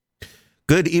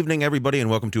Good evening, everybody, and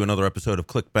welcome to another episode of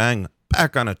Click Bang,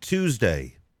 back on a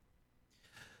Tuesday.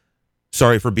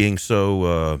 Sorry for being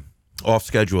so off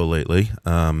schedule lately.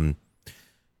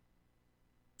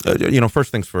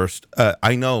 First things first.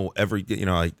 I know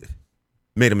I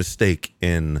made a mistake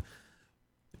in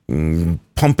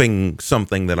pumping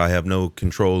something that I have no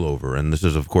control over, and this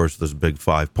is, of course, this big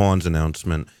 5 pawns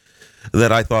announcement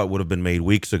that I thought would have been made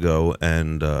weeks ago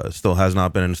and still has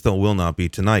not been and still will not be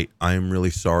tonight. I am really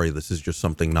sorry. This is just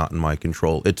something not in my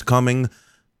control. It's coming.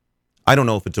 I don't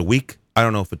know if it's a week. I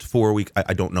don't know if it's 4 weeks.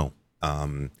 I don't know.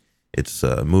 It's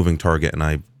a moving target, and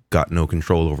I've got no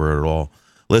control over it at all.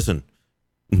 Listen,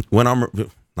 when I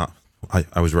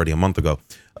was ready a month ago.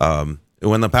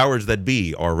 When the powers that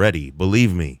be are ready,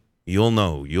 believe me, you'll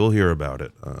know. You'll hear about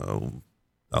it.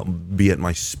 I'll be at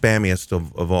my spammiest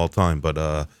of all time,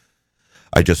 but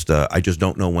I just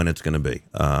don't know when it's going to be.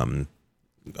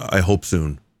 I hope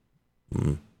soon.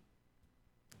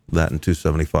 That and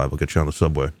 275 will get you on the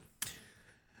subway.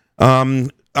 All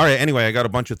right. Anyway, I got a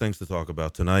bunch of things to talk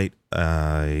about tonight.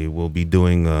 I will be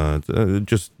doing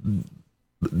just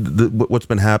what's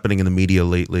been happening in the media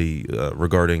lately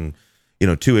regarding,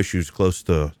 two issues close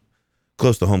to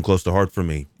home, close to heart for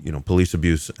me. Police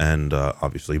abuse and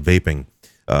obviously vaping.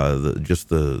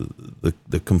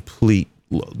 The complete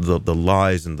the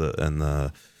lies and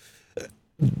the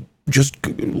just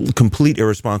complete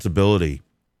irresponsibility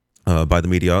by the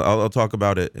media. I'll talk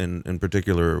about it in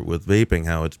particular with vaping,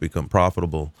 how it's become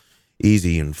profitable,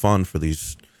 easy, and fun for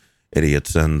these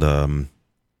idiots, and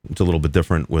it's a little bit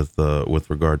different with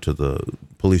regard to the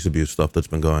police abuse stuff that's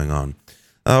been going on.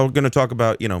 We're going to talk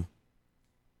about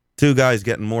two guys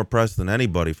getting more press than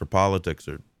anybody for politics,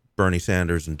 or Bernie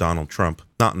Sanders and Donald Trump,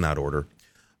 not in that order.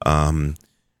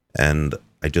 And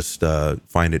I just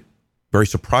find it very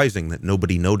surprising that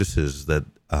nobody notices that,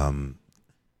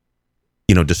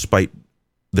 despite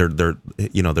they're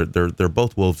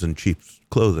both wolves in sheep's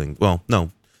clothing. Well,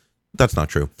 no, that's not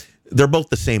true. They're both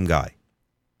the same guy,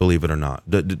 believe it or not.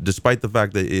 Despite the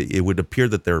fact that it would appear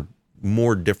that they're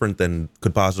more different than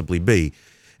could possibly be,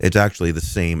 it's actually the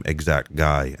same exact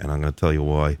guy, and I'm going to tell you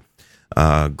why.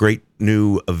 Great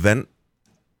new event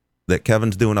that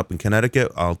Kevin's doing up in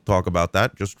Connecticut. I'll talk about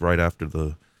that just right after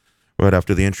the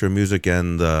intro music,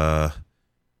 and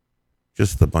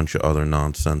just a bunch of other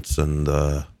nonsense. And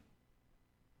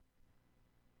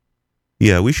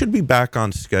we should be back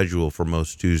on schedule for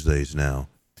most Tuesdays now,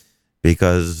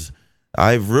 because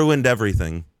I've ruined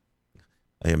everything.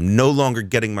 I am no longer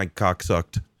getting my cock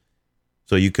sucked,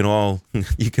 so you can all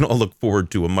look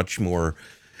forward to a much more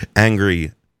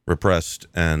angry, repressed,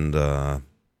 and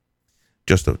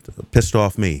just a pissed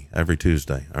off me every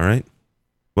Tuesday. All right,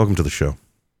 welcome to the show.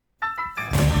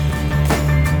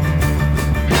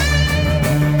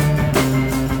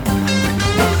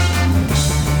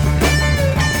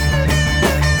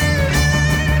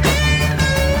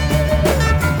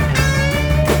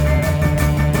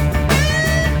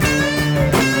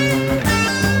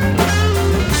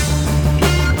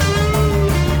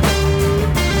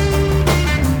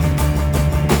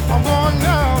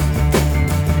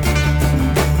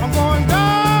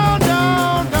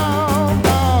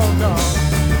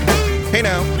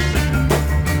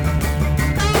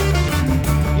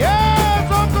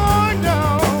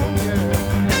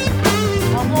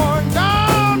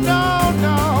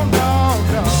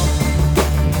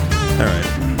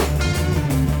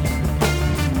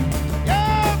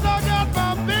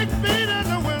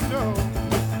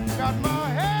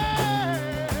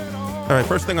 All right,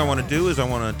 first thing I want to do is I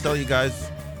want to tell you guys,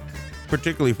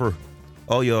 particularly for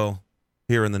all y'all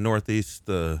here in the Northeast,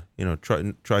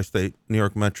 tri-state, New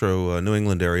York Metro, New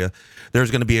England area, there's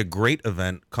going to be a great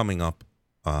event coming up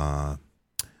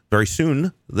very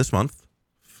soon this month.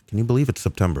 Can you believe it's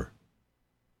September?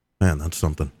 Man, that's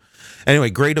something. Anyway,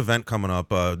 great event coming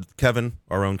up. Kevin,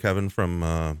 our own Kevin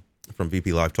from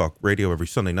VP Live Talk Radio every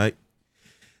Sunday night,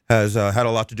 has had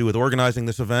a lot to do with organizing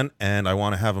this event, and I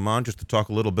want to have him on just to talk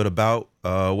a little bit about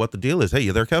what the deal is. Hey,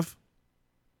 you there, Kev?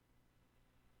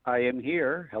 I am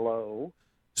here. Hello.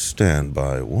 Stand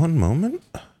by one moment.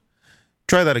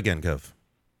 Try that again, Kev.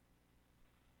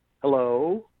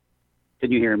 Hello.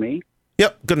 Can you hear me?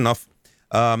 Yep, good enough.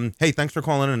 Hey, thanks for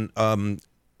calling in.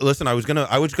 Listen, I was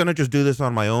gonna just do this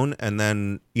on my own, and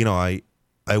then I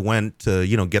went to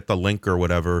get the link or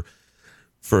whatever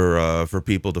for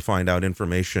people to find out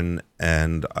information,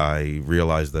 and I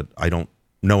realized that I don't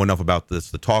know enough about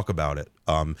this to talk about it.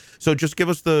 So just give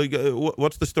us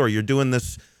what's the story? You're doing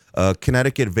this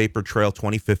Connecticut Vapor Trail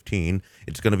 2015.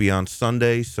 It's going to be on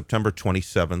Sunday, September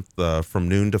 27th, from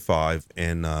noon to 5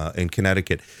 in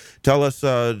Connecticut. Tell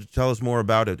us more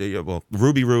about it. Well,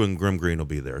 Ruby Roo and Grim Green will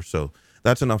be there, so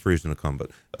that's enough reason to come.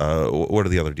 But what are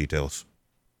the other details?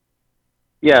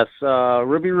 Yes,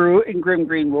 Ruby Roo and Grim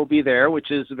Green will be there,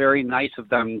 which is very nice of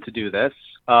them to do this.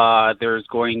 There's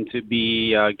going to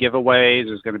be giveaways.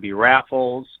 There's going to be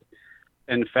raffles.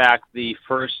 In fact, the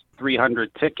first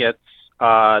 300 tickets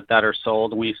that are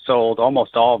sold, and we've sold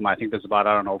almost all of them. I think there's about,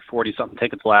 40-something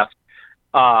tickets left.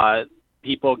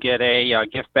 People get a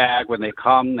gift bag when they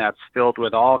come that's filled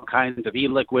with all kinds of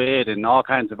e-liquid and all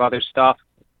kinds of other stuff.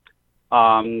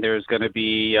 There's going to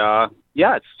be,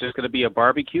 it's just going to be a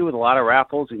barbecue with a lot of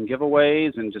raffles and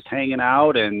giveaways and just hanging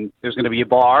out. And there's going to be a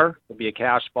bar. There'll be a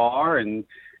cash bar, and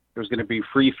there's going to be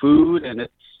free food, and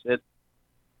it's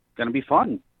going to be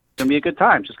fun. It's going to be a good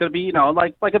time. It's just going to be,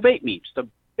 like a vape meet, just a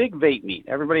big vape meet.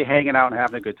 Everybody hanging out and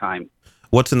having a good time.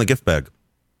 What's in the gift bag?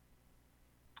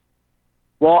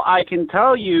 Well, I can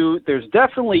tell you there's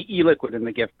definitely e-liquid in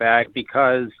the gift bag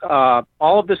because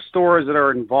all of the stores that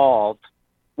are involved,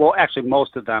 well, actually,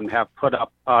 most of them have put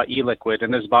up e-liquid,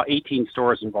 and there's about 18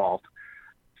 stores involved.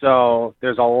 So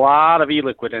there's a lot of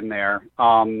e-liquid in there.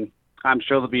 I'm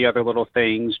sure there'll be other little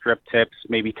things, drip tips,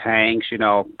 maybe tanks,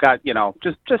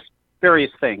 just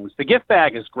various things. The gift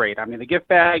bag is great. I mean, the gift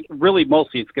bag, really,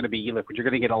 mostly it's going to be e-liquid. You're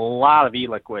going to get a lot of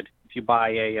e-liquid if you buy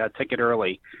a ticket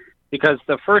early because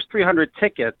the first 300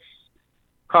 tickets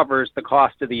covers the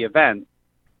cost of the event.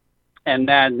 And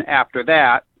then after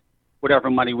that, whatever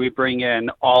money we bring in,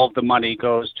 all of the money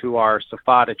goes to our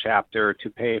Safada chapter to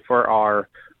pay for our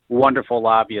wonderful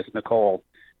lobbyist, Nicole,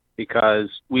 because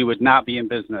we would not be in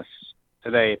business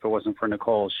today if it wasn't for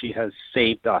Nicole. She has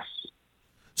saved us.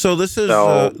 So it's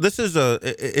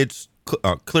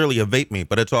clearly a vape meet,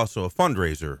 but it's also a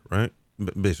fundraiser, right?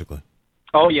 Basically.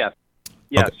 Oh, yes.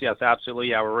 Yes, Okay. yes,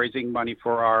 absolutely. Yeah, we're raising money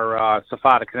for our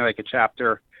Safada, Connecticut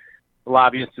chapter. The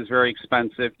lobbyist is very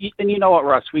expensive. And you know what,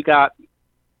 Russ? We got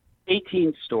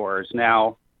 18 stores.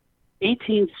 Now,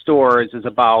 18 stores is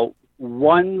about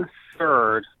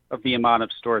 1/3 of the amount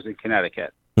of stores in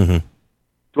Connecticut. Mm-hmm.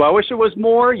 Do I wish it was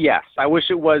more? Yes. I wish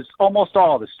it was almost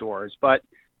all the stores. But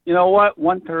you know what?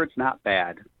 1/3's not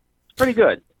bad. It's pretty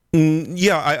good.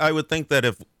 Yeah, I would think that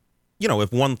if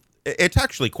one, it's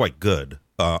actually quite good.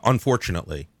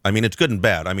 Unfortunately, I mean, it's good and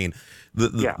bad. I mean,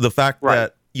 the fact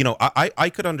right. that I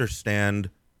could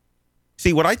understand.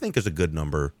 See, what I think is a good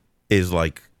number is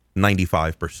like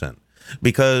 95%,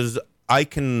 because I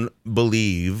can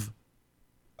believe,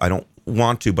 I don't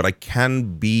want to, but I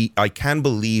can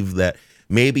believe that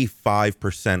maybe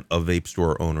 5% of vape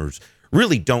store owners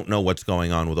really don't know what's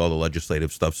going on with all the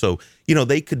legislative stuff. So,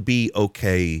 they could be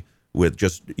okay with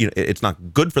just, it's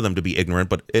not good for them to be ignorant,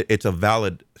 but it's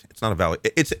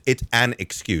an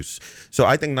excuse. So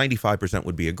I think 95%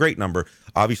 would be a great number.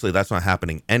 Obviously, that's not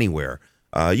happening anywhere.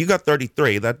 You got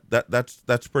 33.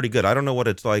 That's pretty good. I don't know what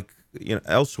it's like,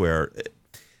 elsewhere.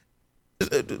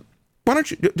 Why don't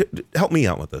you help me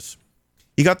out with this?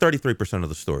 You got 33% of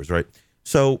the stores, right?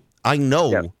 So I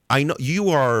know you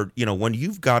are, when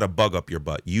you've got a bug up your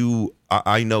butt,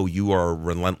 I know you are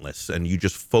relentless and you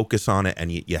just focus on it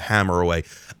and you hammer away.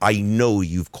 I know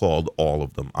you've called all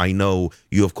of them. I know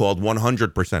you have called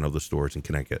 100% of the stores in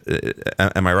Connecticut.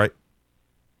 Am I right?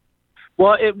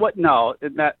 Well, no.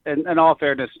 In all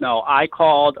fairness, no. I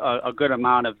called a good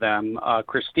amount of them.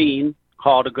 Christine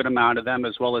called a good amount of them,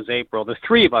 as well as April. The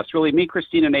three of us, really, me,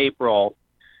 Christine, and April.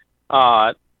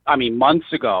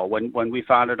 Months ago, when we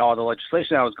found out all the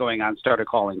legislation that was going on, started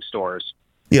calling stores.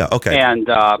 Yeah. Okay. And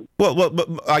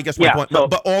but I guess my point.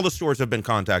 But all the stores have been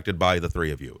contacted by the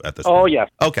three of you at this point. Oh yes.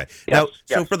 Okay. Yes,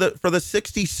 So for the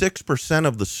 66%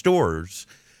 of the stores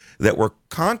that were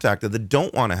contacted that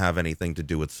don't want to have anything to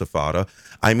do with Safada,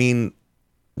 I mean,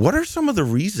 what are some of the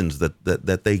reasons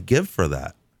that they give for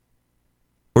that,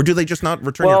 or do they just not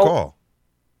return your call?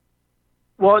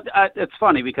 Well, it's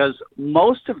funny because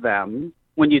most of them,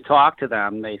 when you talk to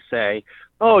them, they say,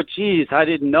 "Oh, geez, I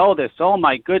didn't know this. Oh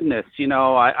my goodness,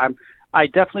 I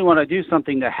definitely want to do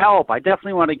something to help. I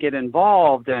definitely want to get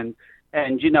involved." And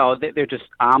they're just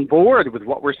on board with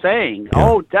what we're saying. Yeah.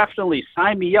 Oh, definitely,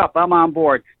 sign me up. I'm on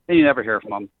board. Then you never hear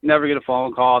from them. You never get a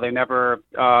phone call. They never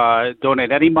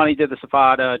donate any money to the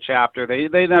Safada chapter.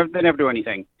 They never do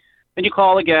anything. Then you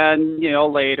call again,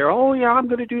 later. Oh yeah, I'm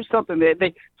going to do something.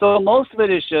 So most of it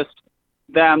is just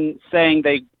them saying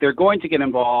they're going to get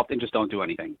involved and just don't do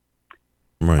anything.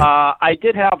 Right. I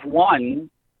did have one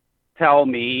tell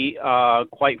me,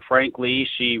 quite frankly,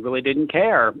 she really didn't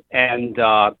care, and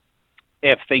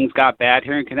if things got bad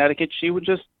here in Connecticut, she would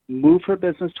just move her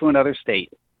business to another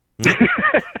state.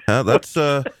 That's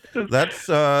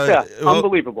Yeah,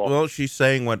 unbelievable. well, she's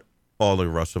saying what all the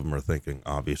rest of them are thinking.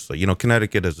 Obviously,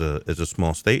 Connecticut is a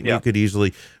small state, and you Yeah. could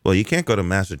easily. Well, you can't go to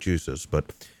Massachusetts,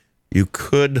 but you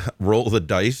could roll the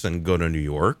dice and go to New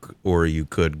York, or you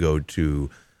could go to.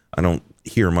 I don't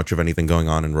hear much of anything going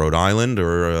on in Rhode Island,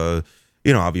 or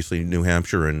obviously New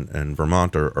Hampshire and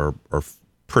Vermont are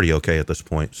pretty okay at this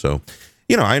point. So,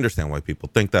 I understand why people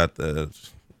think that.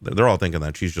 They're all thinking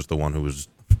that she's just the one who was.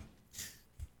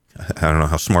 I don't know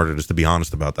how smart it is to be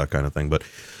honest about that kind of thing, but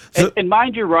and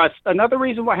mind you, Russ, another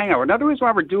reason why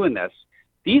we're doing this,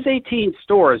 these 18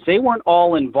 stores, they weren't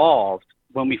all involved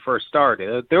when we first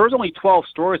started. There was only 12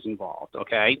 stores involved,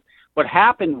 okay? What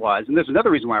happened was, and there's another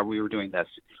reason why we were doing this,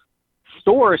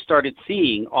 stores started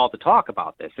seeing all the talk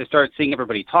about this. They started seeing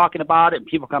everybody talking about it, and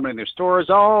people coming in their stores,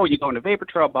 oh, you're going to Vapor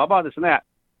Trail, blah, blah, this and that.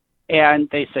 And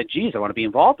they said, geez, I want to be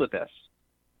involved with this.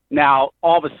 Now,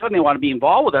 all of a sudden, they want to be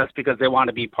involved with us because they want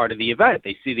to be part of the event.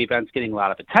 They see the event's getting a lot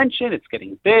of attention. It's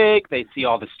getting big. They see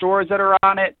all the stores that are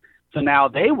on it. So now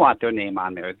they want their name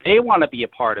on there. They want to be a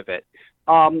part of it.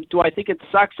 Do I think it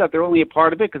sucks that they're only a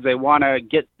part of it because they want to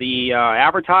get the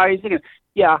advertising?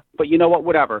 Yeah, but you know what?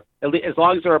 Whatever. As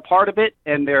long as they're a part of it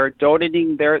and they're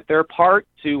donating their part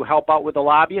to help out with the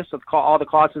lobbyists, with all the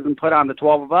costs has been put on the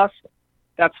 12 of us,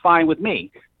 that's fine with me.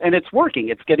 And it's working.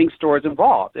 It's getting stores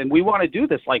involved. And we want to do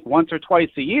this like once or twice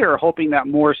a year, hoping that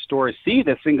more stores see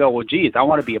this and go, well, geez, I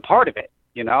want to be a part of it,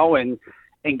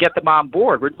 and get them on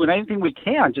board. We're doing anything we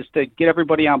can just to get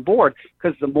everybody on board,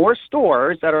 because the more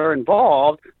stores that are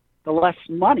involved, the less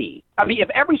money. I mean,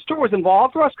 if every store was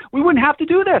involved for us, we wouldn't have to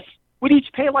do this. We'd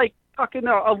each pay like fucking,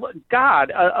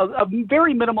 a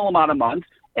very minimal amount a month,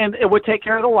 and it would take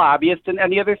care of the lobbyists and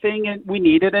any other thing we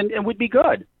needed, and we'd be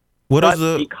good.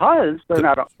 Because they're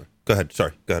not. Go ahead.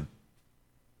 Sorry. Go ahead.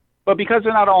 But because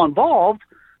they're not all involved,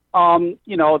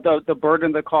 the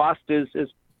burden, the cost is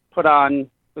put on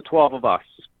the 12 of us.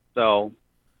 So.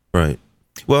 Right.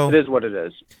 Well, it is what it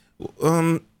is.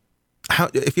 How,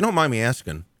 if you don't mind me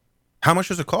asking, how much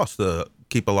does it cost to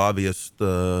keep a lobbyist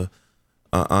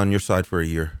on your side for a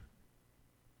year?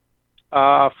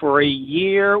 For a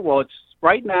year, well,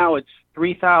 right now it's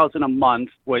 $3,000 a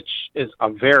month, which is a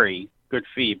very good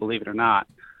fee, believe it or not,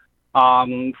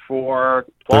 for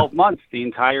 12 months, the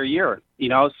entire year,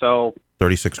 so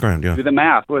 36 grand. Yeah. Do the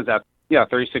math. What is that? Yeah.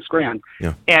 36 grand.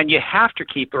 Yeah. And you have to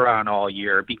keep her on all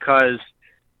year because,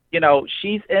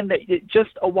 she's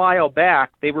just a while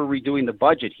back, they were redoing the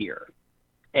budget here.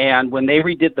 And when they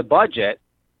redid the budget,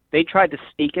 they tried to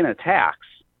sneak in a tax,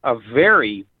 a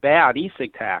very bad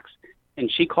e-cig tax. And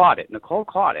she caught it. Nicole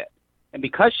caught it. And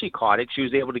because she caught it, she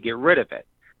was able to get rid of it.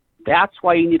 That's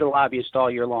why you need a lobbyist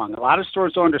all year long. A lot of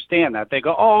stores don't understand that. They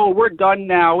go, oh, we're done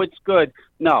now. It's good.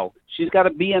 No, she's got to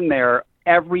be in there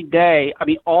every day. I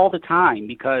mean, all the time,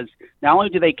 because not only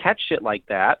do they catch shit like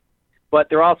that, but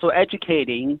they're also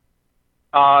educating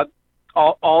they're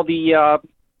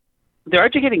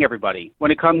educating everybody when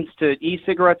it comes to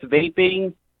e-cigarettes,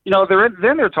 vaping.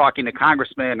 They're talking to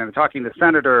congressmen and they're talking to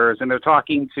senators and they're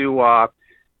talking to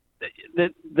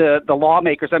the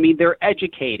lawmakers. I mean, they're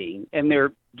educating and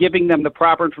they're giving them the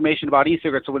proper information about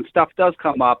e-cigarettes. So when stuff does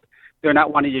come up, they're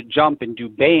not wanting to jump and do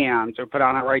bans or put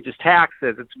on outrageous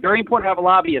taxes. It's very important to have a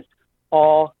lobbyist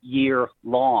all year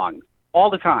long, all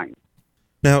the time.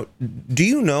 Now, do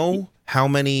you know how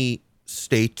many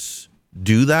states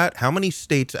do that? How many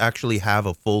states actually have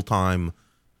a full-time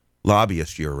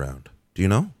lobbyist year-round? Do you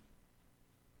know?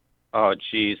 Oh,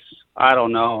 geez. I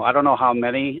don't know. I don't know how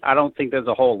many. I don't think there's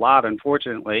a whole lot,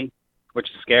 unfortunately, which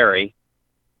is scary.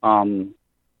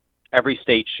 Every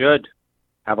state should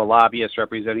have a lobbyist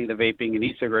representing the vaping and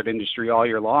e-cigarette industry all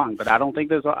year long, but I don't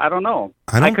think I don't know.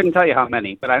 I couldn't tell you how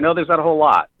many, but I know there's not a whole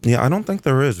lot. Yeah, I don't think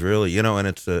there is really, and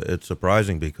it's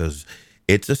surprising because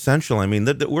it's essential. I mean,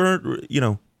 that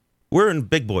we're in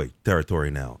big boy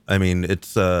territory now. I mean,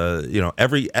 it's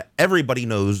everybody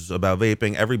knows about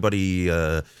vaping. Everybody,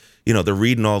 they're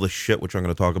reading all this shit, which I'm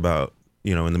going to talk about,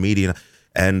 in the media,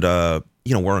 and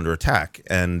we're under attack.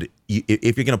 And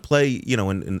if you're going to play,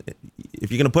 and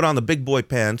if you're going to put on the big boy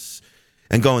pants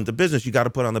and go into business, you got to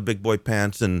put on the big boy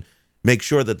pants and make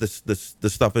sure that this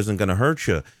stuff isn't going to hurt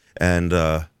you. And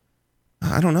I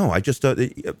don't know. I just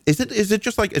is it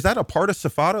just like, is that a part of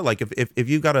SFATA? Like if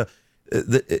you got to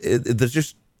there's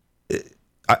just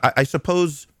I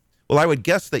suppose. Well, I would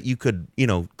guess that you could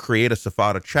create a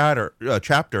SFATA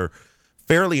chapter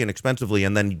fairly inexpensively,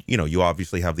 and then you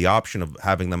obviously have the option of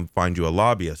having them find you a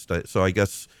lobbyist. So I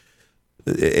guess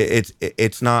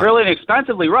it's not really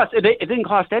inexpensively, Russ. It didn't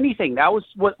cost anything. That was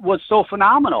what was so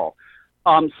phenomenal.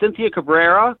 Cynthia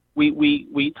Cabrera,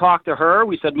 We talked to her.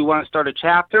 We said we want to start a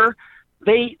chapter.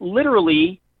 They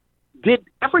literally did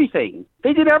everything.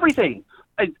 They did everything.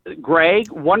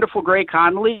 Greg, wonderful Greg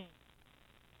Connolly.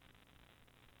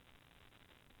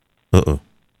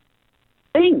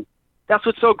 Thing. That's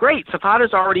what's so great.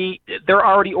 Safada's they're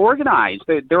already organized.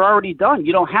 They're already done.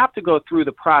 You don't have to go through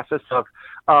the process of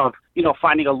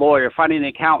finding a lawyer, finding an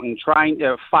accountant,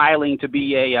 filing to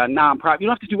be a nonprofit. You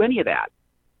don't have to do any of that.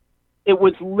 It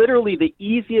was literally the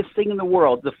easiest thing in the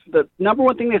world. The number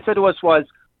one thing they said to us was,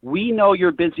 "We know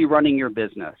you're busy running your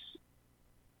business."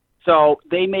 So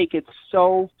they made it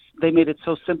so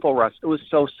simple, Russ. It was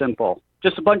so simple.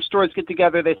 Just a bunch of stores get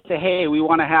together. They say, "Hey, we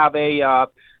want to have a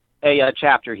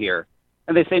chapter here,"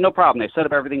 and they say, "No problem." They set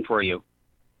up everything for you.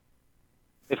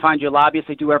 They find you a lobbyist.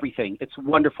 They do everything. It's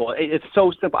wonderful. It's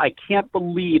so simple. I can't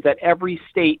believe that every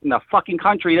state in the fucking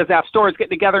country doesn't have stores getting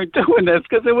together and doing this,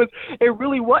 because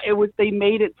they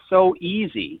made it so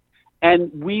easy.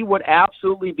 And we would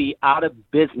absolutely be out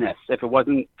of business if it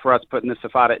wasn't for us putting the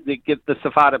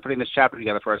Safada putting this chapter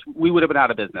together for us. We would have been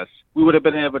out of business. We would have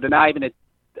been able to not even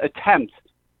attempt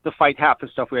to fight half the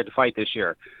stuff we had to fight this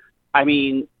year. I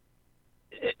mean,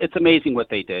 it's amazing what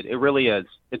they did. It really is.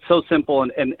 It's so simple,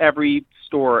 and every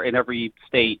store in every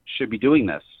state should be doing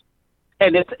this.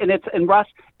 And Russ,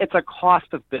 it's a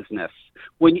cost of business.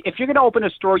 If you're going to open a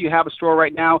store, you have a store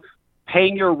right now.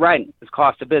 Paying your rent is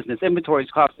cost of business. Inventory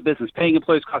is cost of business. Paying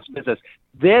employees is cost of business.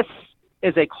 This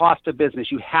is a cost of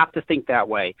business. You have to think that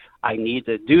way. I need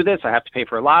to do this. I have to pay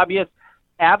for a lobbyist.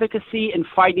 Advocacy and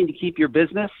fighting to keep your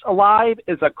business alive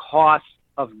is a cost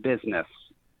of business.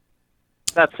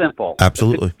 That's simple.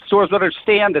 Absolutely. If stores would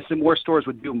understand this, and more stores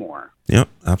would do more. Yep,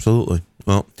 absolutely.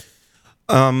 Well,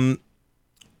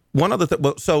 one other thing.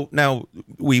 Well, so now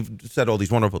we've said all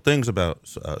these wonderful things about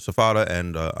Safada,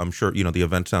 and I'm sure the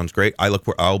event sounds great.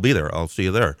 I'll be there. I'll see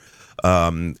you there.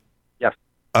 Yes.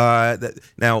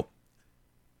 Now,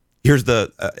 here's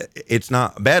it's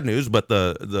not bad news, but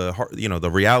the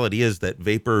reality is that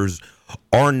vapors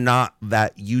are not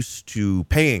that used to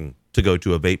paying to go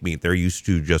to a vape meet. They're used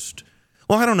to just.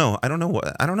 Well, I don't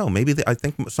know. Maybe I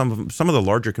think some of the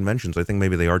larger conventions, I think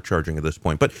maybe they are charging at this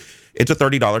point, but it's a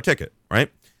 $30 ticket, right?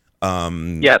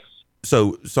 Yes.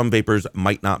 So some vapors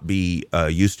might not be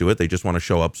used to it. They just want to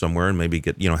show up somewhere and maybe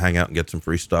get hang out and get some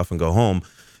free stuff and go home.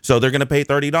 So they're going to pay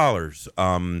 $30.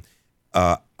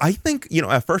 I think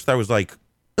at first I was like,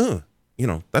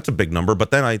 that's a big number.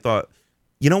 But then I thought,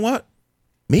 you know what?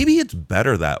 Maybe it's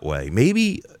better that way.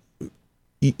 Maybe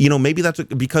that's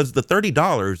because the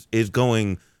 $30 is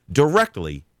going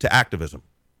directly to activism.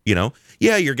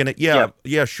 Sure, you're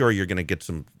gonna get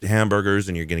some hamburgers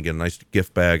and you're gonna get a nice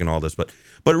gift bag and all this, but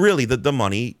really the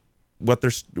money, what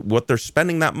they're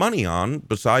spending that money on,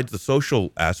 besides the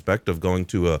social aspect of going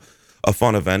to a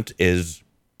fun event, is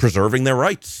preserving their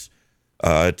rights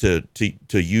to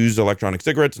use electronic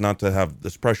cigarettes, not to have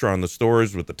this pressure on the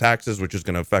stores with the taxes, which is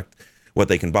going to affect what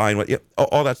they can buy and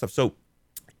all that stuff. So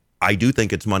I do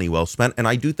think it's money well spent, and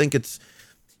I do think it's,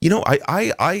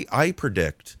 I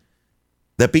predict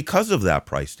that because of that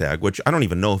price tag, which I don't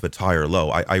even know if it's high or low.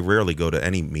 I rarely go to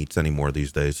any meets anymore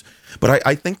these days, but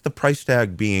I think the price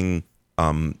tag being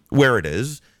where it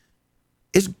is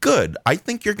good. I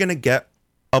think you're going to get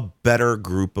a better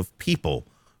group of people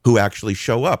who actually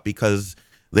show up because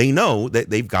they know that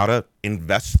they've got to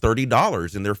invest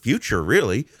 $30 in their future,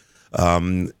 really.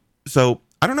 So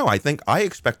I don't know. I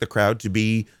expect the crowd to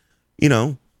be,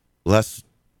 less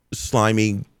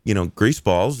slimy, grease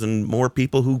balls, and more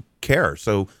people who care.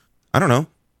 So I don't know.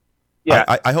 Yeah,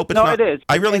 I hope it's not. It is.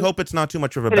 I really hope it's not too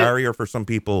much of a barrier for some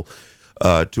people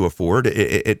to afford.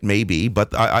 It may be,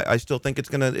 but I still think it's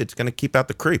gonna keep out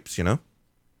the creeps.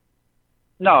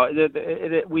 No,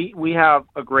 we have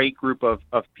a great group of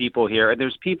people here, and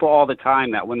there's people all the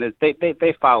time that when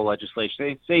they follow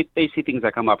legislation, they see things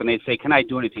that come up, and they say, "Can I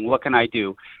do anything? What can I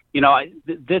do?"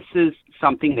 This is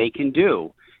something they can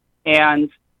do, and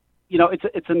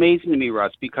it's amazing to me,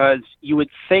 Russ, because you would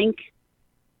think,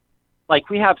 like,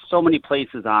 we have so many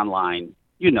places online.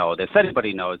 This.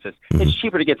 Anybody knows this. Mm-hmm. It's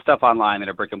cheaper to get stuff online than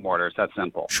a brick and mortar. It's that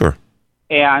simple. Sure.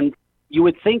 And you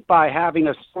would think by having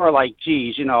a store like,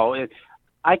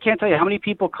 I can't tell you how many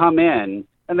people come in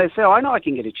and they say, "Oh, I know I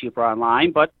can get it cheaper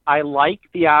online, but I like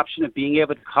the option of being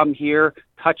able to come here,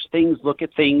 touch things, look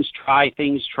at things, try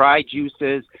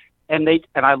juices." And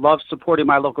I love supporting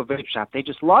my local vape shop. They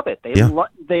just love it.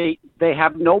 They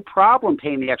have no problem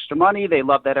paying the extra money. They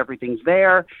love that everything's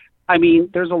there. I mean,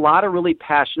 there's a lot of really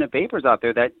passionate vapors out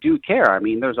there that do care. I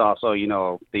mean, there's also,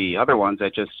 the other ones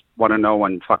that just want to know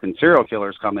when fucking serial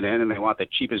killer's coming in and they want the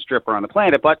cheapest dripper on the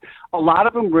planet. But a lot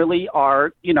of them really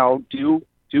are, do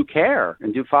do care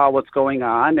and do follow what's going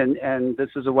on, and this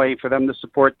is a way for them to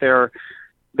support their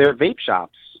vape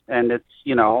shops, and it's,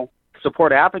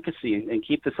 support advocacy and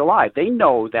keep this alive. They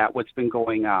know that what's been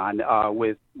going on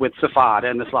with Safada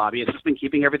and this lobby, it's been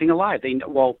keeping everything alive. They know,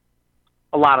 well,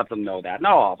 a lot of them know that.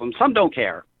 Not all of them. Some don't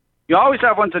care. You always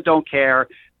have ones that don't care,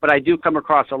 but I do come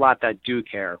across a lot that do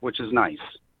care, which is nice.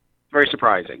 Very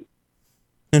surprising.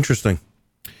 Interesting.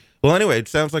 Well, anyway, it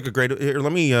sounds like a great. Here,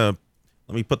 let me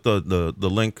put the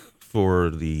link for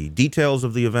the details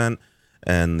of the event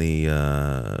and the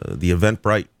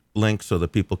Eventbrite link so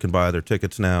that people can buy their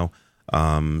tickets now.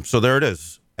 So there it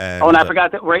is. And I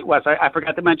forgot that. Right, Wes. I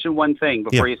forgot to mention one thing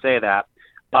before you say that.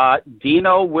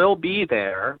 Dino will be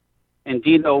there, and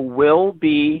Dino will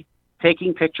be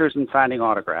taking pictures and signing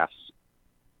autographs.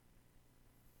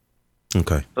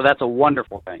 Okay. So that's a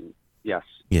wonderful thing. Yes.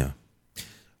 Yeah.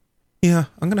 Yeah,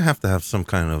 I'm gonna have to have some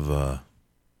kind of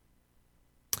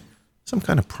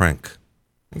prank.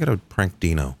 I gotta prank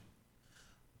Dino.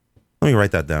 Let me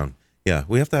write that down. Yeah,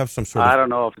 we have to have some sort of... I don't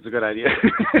know if it's a good idea.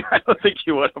 I don't think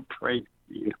you want to prank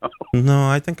Dino. No,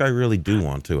 I think I really do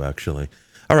want to, actually.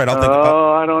 All right,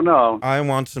 I don't know. I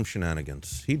want some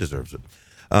shenanigans. He deserves it.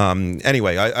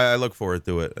 Anyway, I look forward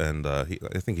to it, and I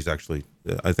think he's actually...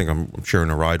 I think I'm sharing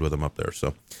a ride with him up there.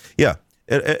 So, yeah,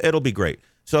 it'll be great.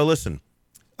 So, listen...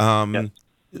 Yes.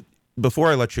 Before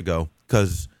I let you go,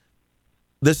 because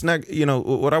this next,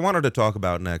 what I wanted to talk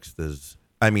about next is,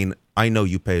 I mean, I know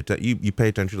you pay you pay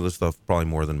attention to this stuff probably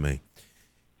more than me,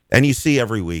 and you see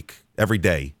every week, every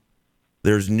day,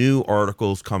 there's new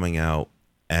articles coming out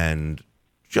and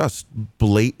just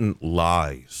blatant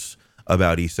lies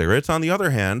about e-cigarettes. On the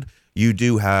other hand, you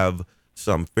do have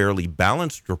some fairly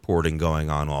balanced reporting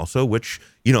going on also, which,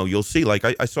 you'll see. Like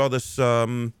I saw this.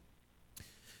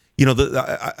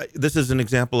 This is an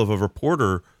example of a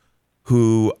reporter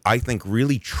who I think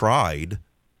really tried,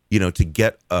 to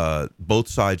get both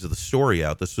sides of the story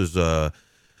out. This is a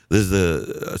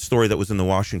story that was in the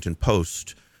Washington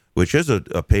Post, which is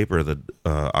a paper that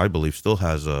I believe still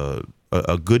has a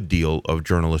good deal of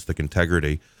journalistic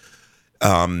integrity.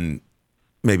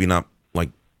 Maybe not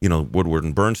like Woodward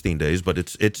and Bernstein days, but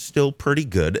it's still pretty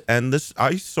good. And this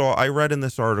I read in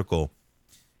this article.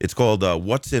 It's called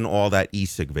What's in All That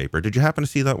E-Cig Vapor. Did you happen to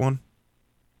see that one?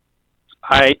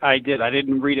 I did. I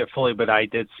didn't read it fully, but I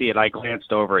did see it. I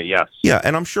glanced over it, yes. Yeah,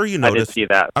 and I'm sure you noticed. I did see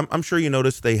that. I'm sure you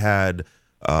noticed they had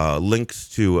links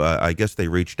to, I guess they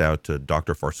reached out to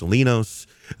Dr. Farsalinos.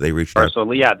 They reached out.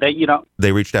 Yeah,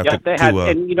 they reached out to.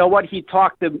 And you know what? He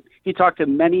talked to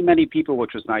many people,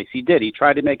 which was nice. He did. He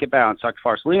tried to make it balanced. Dr.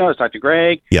 Farsalinos, Dr.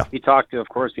 Greg. Yeah. He talked to, of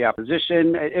course, the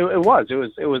opposition. It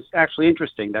was actually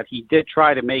interesting that he did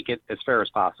try to make it as fair as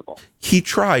possible. He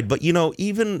tried, but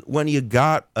even when you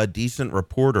got a decent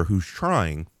reporter who's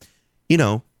trying,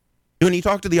 when you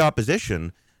talk to the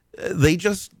opposition, they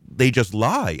just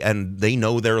lie, and they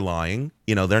know they're lying.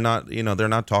 They're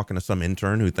not talking to some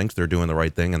intern who thinks they're doing the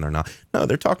right thing and they're not. No,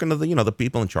 they're talking to the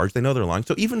people in charge. They know they're lying.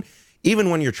 So even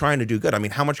when you're trying to do good, I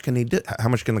mean, how much can he do? How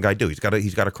much can the guy do? He's got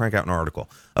to crank out an article.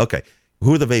 Okay,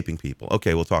 who are the vaping people?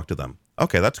 Okay, we'll talk to them.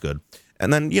 Okay, that's good.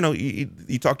 And then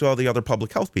you talk to all the other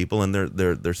public health people, and they're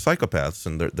psychopaths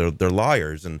and they're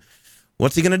liars. And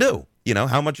what's he going to do?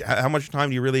 How much time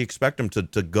do you really expect him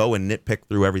to go and nitpick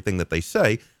through everything that they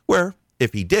say? Where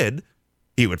if he did,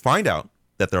 he would find out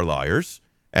that they're liars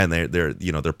and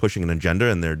they're pushing an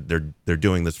agenda and they're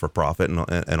doing this for profit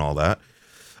and all that.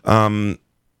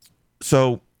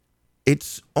 So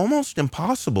it's almost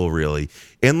impossible, really,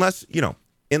 unless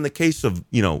in the case of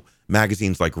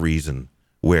magazines like Reason,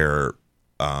 where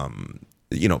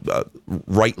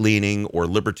right-leaning or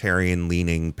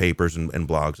libertarian-leaning papers and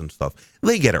blogs and stuff,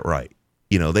 they get it right.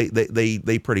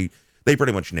 They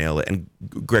pretty much nail it. And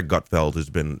Greg Gutfeld has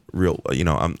been real.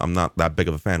 I'm not that big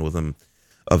of a fan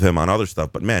of him on other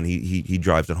stuff, but man, he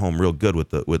drives it home real good with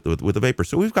the vapor.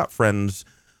 So we've got friends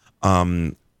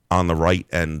on the right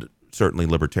and certainly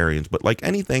libertarians, but like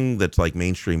anything that's like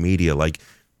mainstream media, like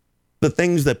the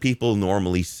things that people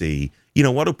normally see.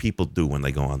 What do people do when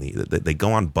they go on they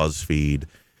go on BuzzFeed,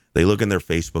 they look in their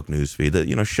Facebook news feed,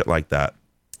 shit like that.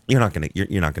 You're not gonna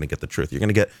get the truth. You're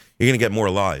gonna get more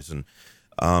lies. And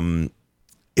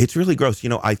it's really gross.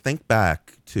 I think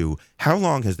back to how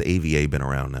long has the AVA been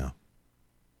around now?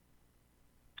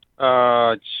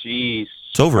 Geez.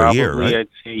 It's over a year, right? I'd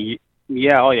say,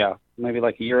 yeah. Oh, yeah. Maybe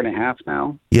like a year and a half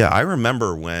now. Yeah, I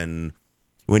remember when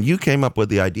you came up with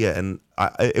the idea, and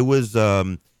it was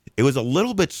a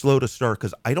little bit slow to start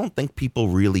because I don't think people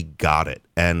really got it.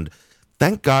 And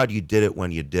thank God you did it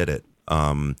when you did it,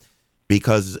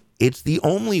 because it's the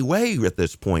only way at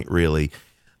this point, really.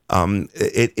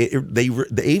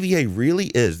 The AVA really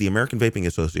is, the American Vaping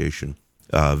Association,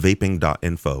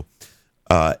 vaping.info,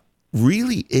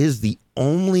 really is the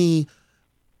only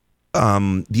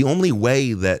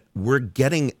way that we're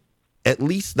getting at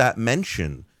least that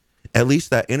mention, at least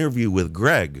that interview with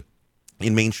Greg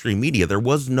in mainstream media. There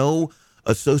was no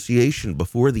association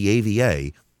before the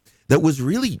AVA that was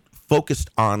really focused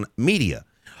on media.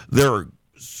 There are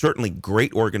certainly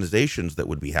great organizations that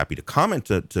would be happy to comment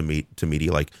to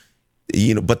media, like,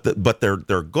 but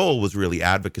their goal was really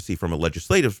advocacy from a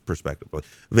legislative perspective. Like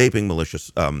Vaping,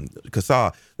 Malicious,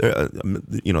 CASA,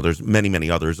 there's many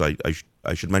others. I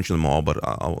should mention them all, but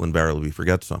I'll invariably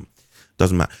forget some.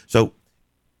 Doesn't matter. So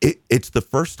it's the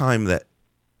first time that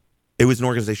it was an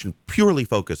organization purely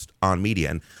focused on media,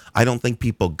 and I don't think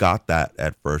people got that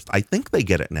at first. I think they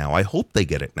get it now. I hope they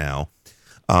get it now.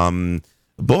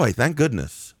 Boy, thank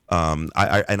goodness.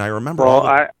 I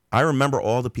remember I remember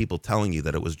all the people telling you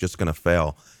that it was just going to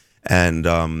fail,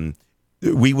 and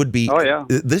we would be. Oh yeah.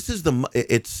 This is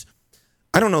it's.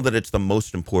 I don't know that it's the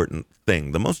most important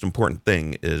thing. The most important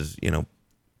thing is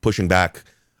pushing back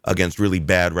against really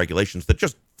bad regulations that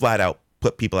just flat out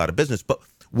put people out of business. But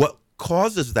what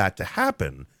causes that to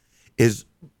happen is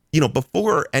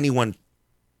before anyone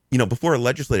before a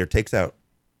legislator takes out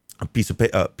a piece of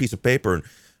paper and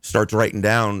starts writing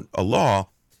down a law,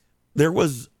 there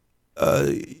was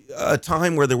a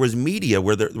time where there was media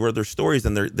where there's stories,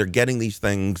 and they're getting these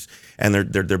things, and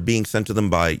they're being sent to them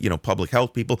by public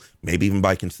health people, maybe even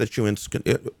by constituents.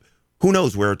 Who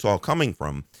knows where it's all coming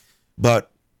from?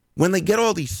 But when they get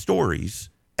all these stories,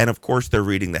 and of course they're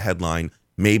reading the headline,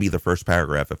 maybe the first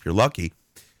paragraph if you're lucky,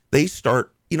 they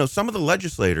start. Some of the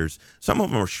legislators, some of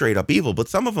them are straight up evil, but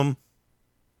some of them,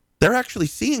 they're actually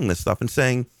seeing this stuff and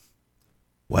saying,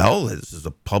 well, this is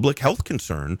a public health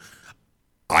concern.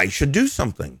 I should do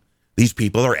something. These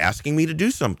people are asking me to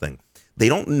do something. They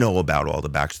don't know about all the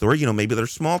backstory. Maybe they're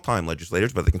small-time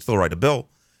legislators, but they can still write a bill.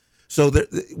 So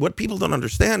what people don't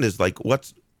understand is like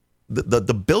what's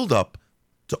the buildup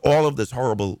to all of this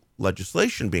horrible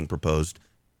legislation being proposed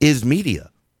is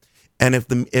media. And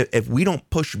if we don't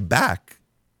push back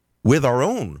with our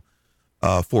own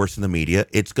force in the media,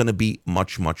 it's going to be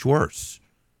much, much worse.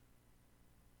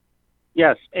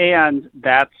 Yes, and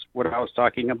that's what I was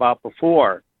talking about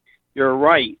before. You're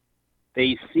right.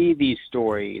 They see these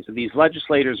stories, and these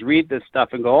legislators read this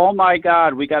stuff and go, oh, my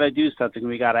God, we got to do something.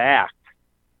 We got to act.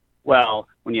 Well,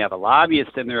 when you have a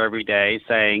lobbyist in there every day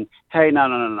saying, hey,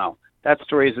 no, that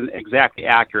story isn't exactly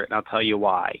accurate, and I'll tell you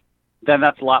why, then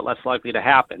that's a lot less likely to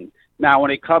happen. Now,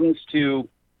 when it comes to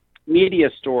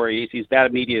media stories, these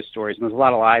bad media stories, and there's a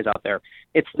lot of lies out there,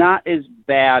 it's not as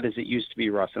bad as it used to be,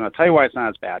 Russ, and I'll tell you why it's not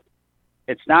as bad.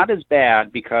 It's not as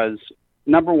bad because,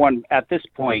 number one, at this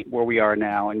point where we are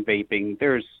now in vaping,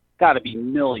 there's got to be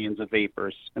millions of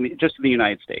vapors, just in the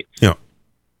United States. Yeah.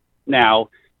 Now,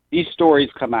 these stories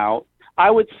come out. I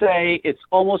would say it's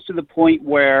almost to the point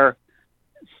where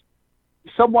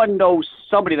someone knows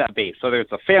somebody that vapes, whether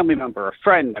it's a family member, a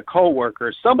friend, a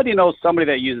coworker, somebody knows somebody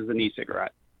that uses an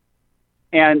e-cigarette.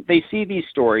 And they see these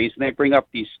stories, and they bring up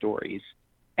these stories.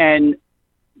 And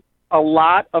a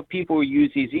lot of people who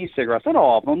use these e-cigarettes, not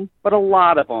all of them, but a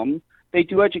lot of them, they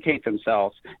do educate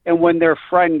themselves. And when their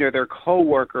friend or their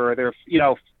coworker or their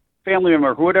family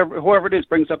member, whoever it is,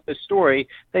 brings up this story,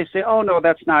 they say, oh, no,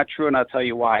 that's not true, and I'll tell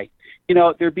you why.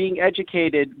 They're being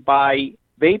educated by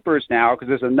vapors now because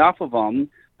there's enough of them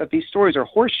that these stories are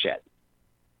horseshit.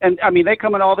 And, they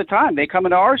come in all the time. They come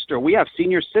into our store. We have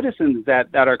senior citizens that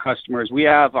are customers. We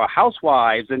have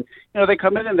housewives. And, they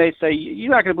come in and they say, you're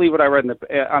not going to believe what I read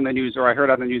on the news, or I heard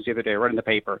on the news the other day, I read in the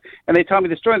paper. And they tell me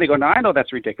the story, and they go, no, I know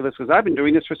that's ridiculous because I've been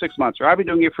doing this for 6 months, or I've been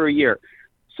doing it for a year.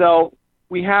 So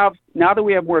now that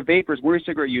we have more vapors, more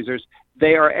cigarette users,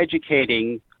 they are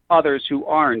educating others who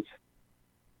aren't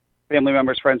family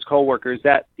members, friends, coworkers,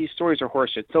 that these stories are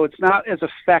horseshit. So it's not as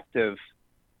effective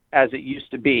as it used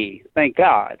to be, thank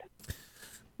God.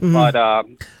 Mm-hmm. But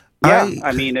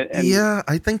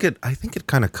I think it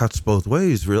kind of cuts both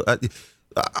ways. Really,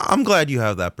 I'm glad you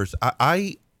have that person.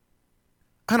 I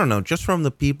don't know, just from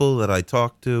the people that I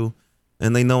talk to,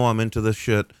 and they know I'm into this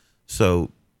shit,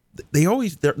 so they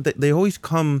always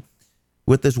come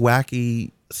with this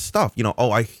wacky stuff.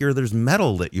 I hear there's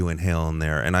metal that you inhale in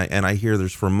there, and I hear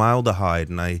there's formaldehyde,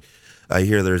 and I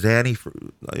hear there's I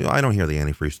don't hear the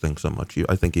antifreeze thing so much.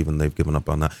 I think even they've given up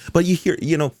on that. But you hear,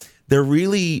 they're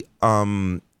really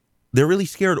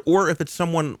scared. Or if it's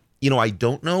someone, I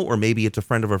don't know, or maybe it's a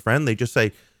friend of a friend, they just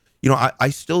say, I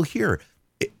still hear,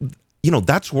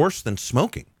 that's worse than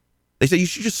smoking. They say you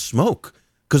should just smoke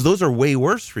because those are way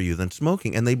worse for you than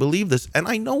smoking. And they believe this. And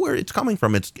I know where it's coming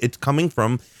from. It's coming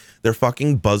from their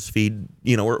fucking BuzzFeed,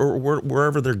 or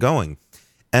wherever they're going.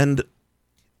 And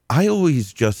I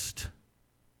always just,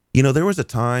 there was a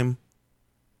time,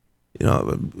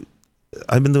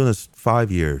 I've been doing this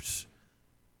 5 years.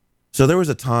 So there was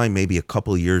a time maybe a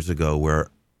couple of years ago where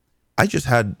I just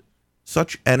had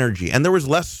such energy, and there was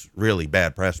less really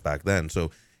bad press back then. So,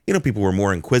 people were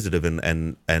more inquisitive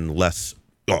and less,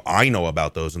 I know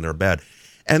about those and they're bad.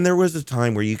 And there was a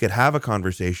time where you could have a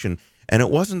conversation and it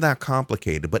wasn't that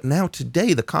complicated. But now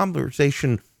today, the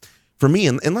conversation for me,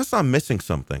 unless I'm missing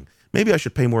something, maybe I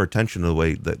should pay more attention to the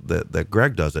way that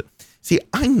Greg does it. See,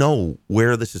 I know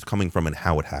where this is coming from and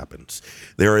how it happens.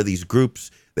 There are these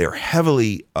groups, they are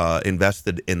heavily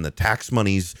invested in the tax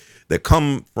monies that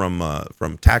come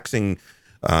from taxing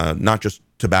not just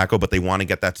tobacco, but they want to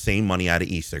get that same money out of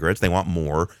e-cigarettes. They want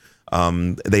more.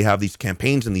 They have these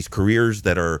campaigns and these careers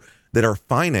that are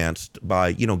financed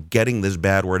by getting this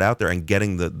bad word out there and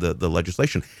getting the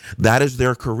legislation. That is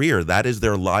their career. That is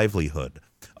their livelihood,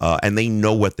 and they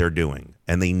know what they're doing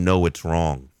and they know it's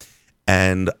wrong.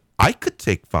 And I could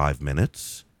take 5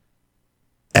 minutes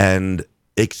and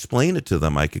explain it to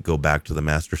them. I could go back to the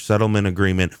Master Settlement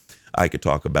Agreement. I could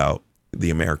talk about the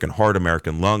American heart,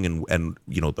 American lung, and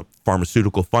the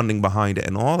pharmaceutical funding behind it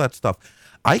and all that stuff.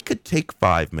 I could take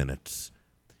 5 minutes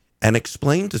and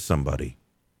explain to somebody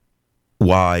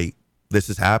why this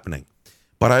is happening.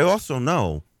 But I also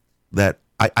know that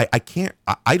I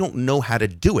don't know how to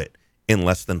do it in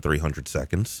less than 300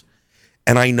 seconds.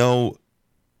 And I know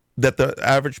that the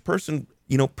average person,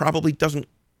 probably doesn't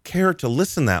care to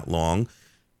listen that long.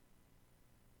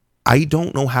 I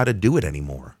don't know how to do it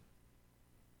anymore.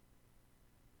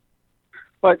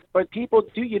 But people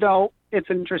do, it's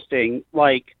interesting.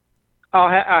 Like,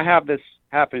 I have this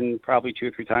happen probably 2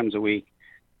 or 3 times a week.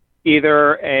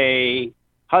 Either a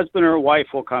husband or a wife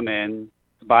will come in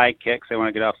to buy kicks. They want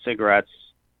to get off cigarettes.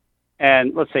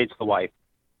 And let's say it's the wife.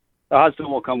 The husband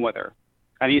will come with her.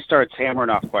 And he starts hammering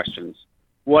off questions.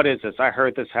 What is this? I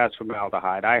heard this has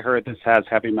formaldehyde. I heard this has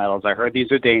heavy metals. I heard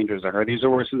these are dangerous. I heard these are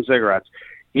worse than cigarettes.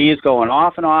 He is going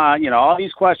off and on, all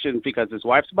these questions because his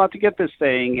wife's about to get this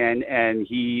thing and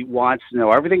he wants to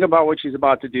know everything about what she's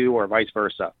about to do or vice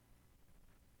versa.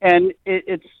 And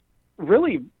it's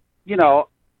really,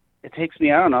 it takes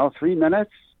me, 3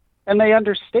 minutes. And they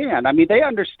understand. I mean, they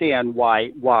understand why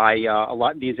a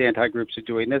lot of these anti-groups are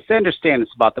doing this. They understand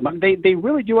it's about the money. They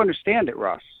really do understand it,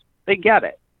 Russ. They get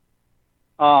it.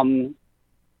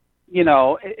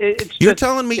 It's you're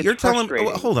telling me.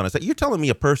 Hold on a second. You're telling me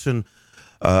a person.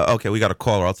 Okay, we got a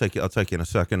caller. I'll take you in a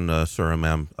second, sir and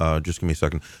ma'am. Just give me a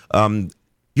second.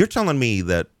 You're telling me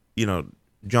that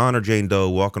John or Jane Doe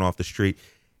walking off the street,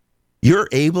 you're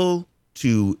able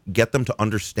to get them to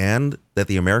understand that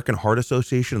the American Heart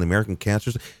Association and the American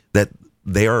Cancer, that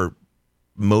they are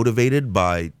motivated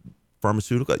by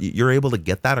pharmaceutical. You're able to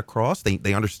get that across.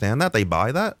 They understand that. They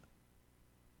buy that.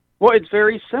 Well, it's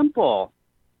very simple.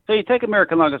 So you take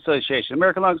American Lung Association,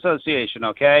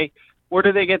 okay? Where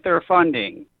do they get their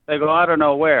funding? They go, I don't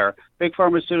know where. Big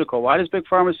Pharmaceutical. Why does Big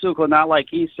Pharmaceutical not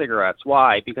like e-cigarettes?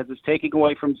 Why? Because it's taking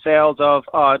away from sales of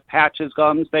patches,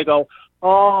 gums. They go,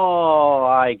 oh,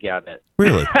 I get it.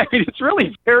 Really? I mean, it's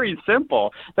really very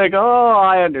simple. They go, oh,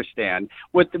 I understand.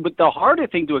 But the harder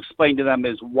thing to explain to them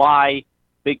is why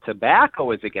Big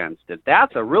Tobacco is against it. That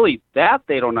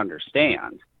they don't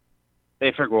understand.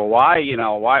 They figure, well,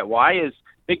 why is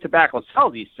Big Tobacco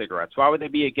sell these cigarettes? Why would they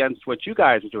be against what you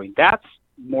guys are doing? That's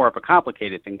more of a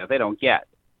complicated thing that they don't get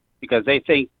because they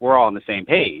think we're all on the same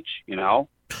page,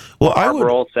 Well,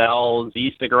 Marlboro sells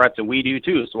e-cigarettes and we do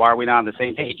too, so why are we not on the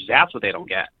same page? That's what they don't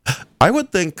get. I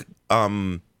would think, I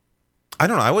don't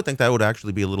know, I would think that would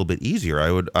actually be a little bit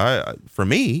easier. For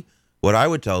me, what I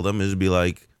would tell them is be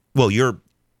like, well, you're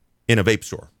in a vape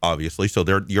store, obviously, so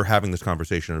you're having this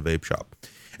conversation in a vape shop.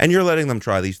 And you're letting them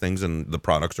try these things, and the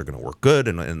products are going to work good,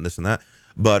 and this and that.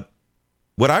 But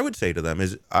what I would say to them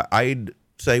is, I'd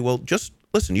say, well, just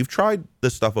listen. You've tried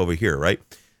this stuff over here, right?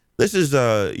 This is,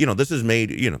 this is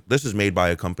made by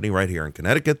a company right here in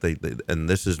Connecticut. And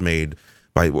this is made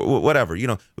by whatever,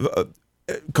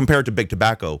 compared to Big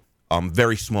Tobacco,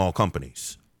 very small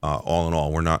companies. All in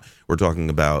all, we're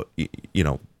talking about,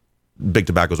 Big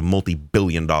Tobacco's a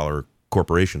multi-billion-dollar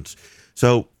corporations.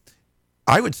 So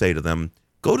I would say to them,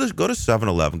 Go to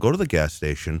 7-Eleven, go to the gas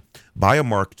station, buy a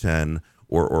Mark 10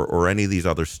 or any of these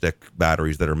other stick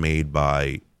batteries that are made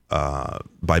by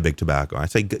Big Tobacco. I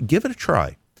say, give it a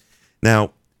try.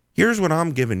 Now, here's what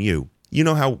I'm giving you. You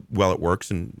know how well it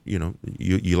works, and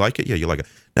you like it. Yeah, you like it.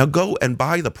 Now go and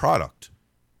buy the product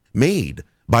made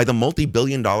by the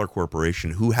multi-billion-dollar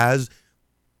corporation who has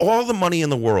all the money in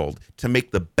the world to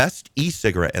make the best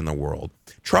e-cigarette in the world.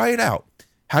 Try it out.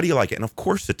 How do you like it? And of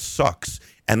course it sucks.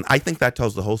 And I think that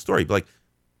tells the whole story. Like,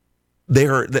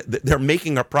 they're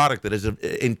making a product that is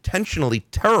intentionally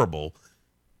terrible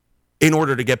in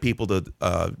order to get people to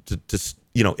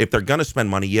if they're going to spend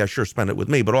money, yeah, sure, spend it with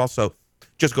me, but also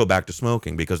just go back to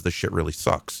smoking because this shit really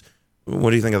sucks.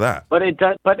 What do you think of that? But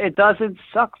it doesn't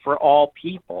suck for all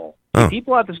people. Oh.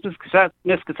 People have this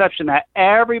misconception that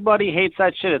everybody hates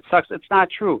that shit. It sucks. It's not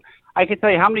true. I can tell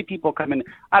you how many people come in.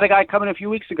 I had a guy come in a few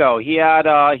weeks ago. He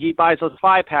buys those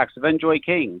 5-packs of Enjoy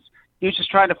Kings. He was just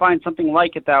trying to find something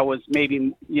like it that was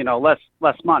maybe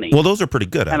less money. Well, those are pretty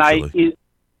good, actually.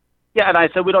 And I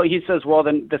said we don't. He says, well,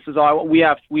 then this is all we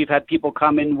have. We've had people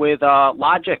come in with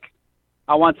Logic.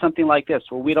 I want something like this.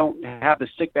 Well, we don't have the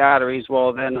stick batteries.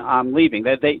 Well, then I'm leaving.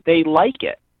 They like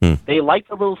it. They like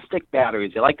the little stick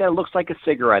batteries. They like that it looks like a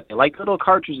cigarette. They like the little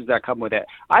cartridges that come with it.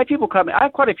 I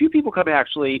have quite a few people come in,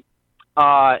 actually,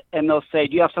 and they'll say,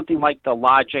 do you have something like the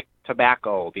Logic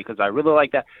tobacco? Because I really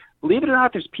like that. Believe it or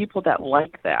not, there's people that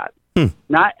like that.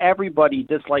 Not everybody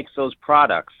dislikes those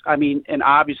products. I mean, and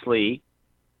obviously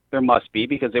there must be,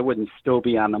 because they wouldn't still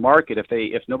be on the market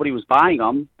if nobody was buying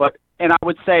them. And I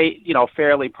would say,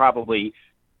 fairly probably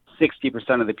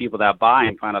 60% of the people that buy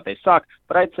them find out they suck.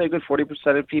 But I'd say a good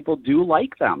 40% of people do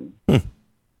like them,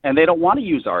 and they don't want to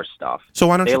use our stuff. So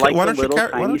why don't they you like why the don't you little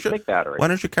carry tiny stick battery? Why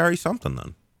don't you carry something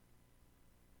then?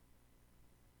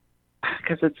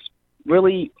 Because it's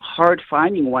really hard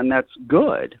finding one that's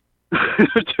good.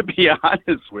 To be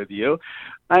honest with you,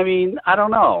 I mean, I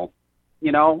don't know.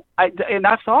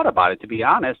 I've thought about it, to be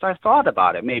honest. I thought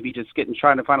about it, maybe just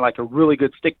trying to find like a really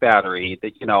good stick battery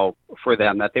that, for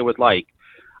them that they would like.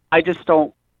 I just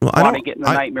don't want to get in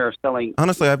the nightmare of selling.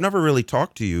 Honestly, I've never really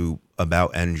talked to you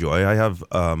about Enjoy. I have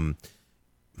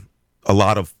a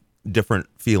lot of different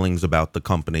feelings about the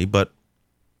company, but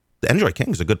the Enjoy King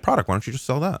is a good product. Why don't you just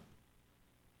sell that?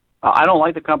 I don't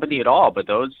like the company at all, but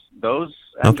those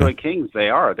Enjoy Kings,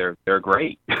 they're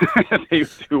great. They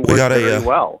do work very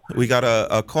well. We got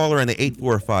a caller in the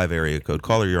 845 area code.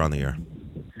 Caller, you're on the air.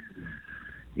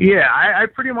 Yeah, I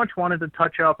pretty much wanted to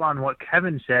touch up on what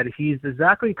Kevin said. He's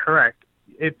exactly correct.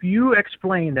 If you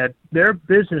explain that their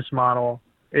business model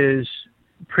is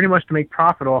pretty much to make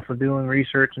profit off of doing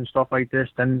research and stuff like this,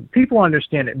 then people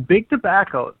understand it. Big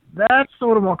tobacco, that's a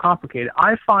little more complicated.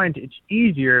 I find it's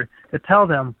easier to tell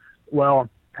them, well,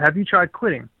 have you tried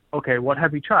quitting? Okay, what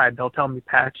have you tried? They'll tell me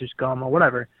patches, gum, or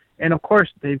whatever. And, of course,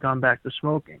 they've gone back to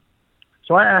smoking.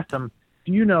 So I asked them,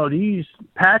 do you know these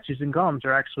patches and gums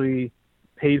are actually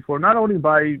paid for not only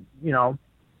by,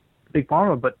 Big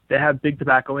Pharma, but they have big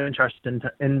tobacco interest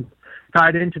in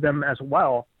tied into them as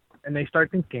well. And they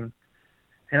start thinking.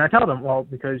 And I tell them, well,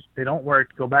 because they don't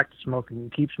work, go back to smoking, you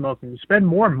keep smoking, you spend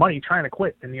more money trying to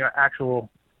quit than you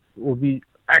will be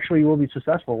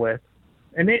successful with.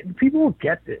 And people will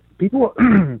get it. People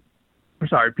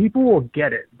will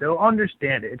get it. They'll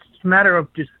understand it. It's just a matter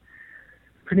of just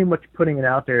pretty much putting it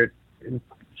out there in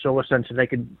so a sense that they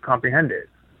can comprehend it.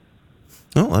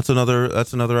 Oh, that's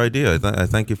another idea. I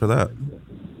thank you for that.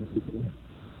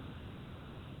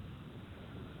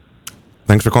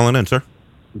 Thanks for calling in, sir.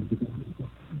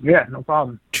 Yeah, no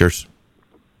problem. Cheers.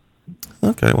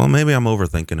 Okay, well, maybe I'm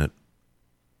overthinking it.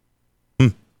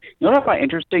 You know what I find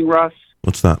interesting, Russ?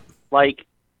 What's that? Like,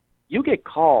 you get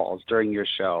calls during your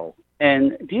show,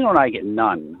 and Dino and I get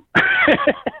none.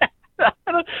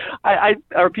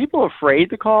 Are people afraid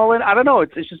to call in? I don't know.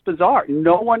 It's just bizarre.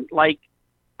 No one,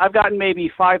 I've gotten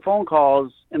maybe 5 phone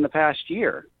calls in the past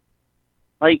year.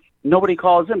 Nobody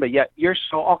calls in, but yet your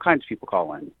show, all kinds of people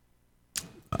call in.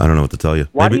 I don't know what to tell you.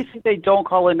 Why do you think they don't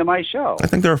call into my show? I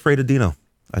think they're afraid of Dino.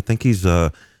 I think he's.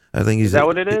 Is that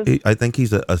what it is? I think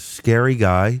he's a scary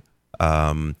guy.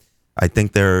 I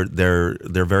think they're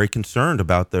very concerned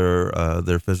about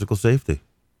their physical safety.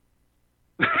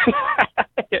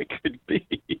 It could be.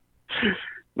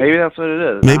 Maybe that's what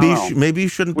it is. Maybe you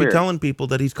shouldn't be telling people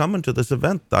that he's coming to this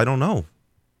event. I don't know.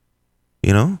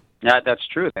 Yeah, that's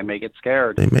true. They may get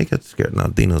scared. No,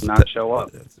 Dino's not show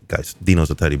up. Guys, Dino's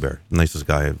a teddy bear. Nicest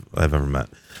guy I've ever met.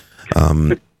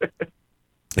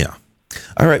 Yeah.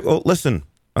 All right. Well, listen.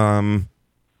 All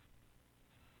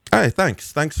right.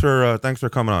 Thanks for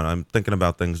coming on. I'm thinking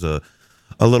about things a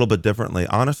little bit differently.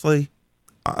 Honestly,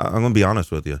 I'm going to be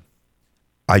honest with you.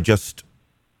 I just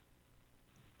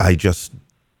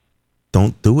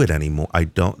don't do it anymore. I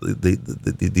don't.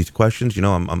 These questions.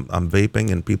 I'm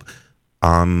vaping and people.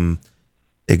 I'm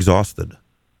exhausted.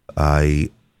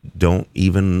 I don't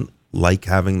even like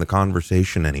having the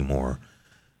conversation anymore.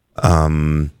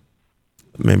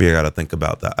 maybe I got to think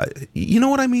about that. You know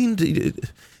what I mean?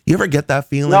 You ever get that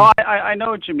feeling? No, I know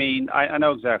what you mean. I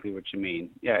know exactly what you mean.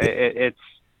 Yeah, it's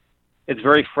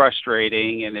very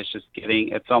frustrating, and it's just getting.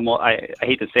 It's almost. I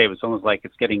hate to say it, but it's almost like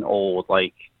it's getting old.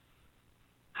 Like,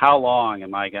 how long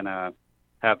am I gonna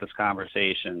have this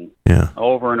conversation? Yeah.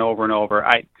 Over and over and over.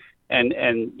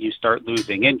 And you start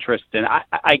losing interest, and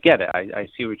I get it. I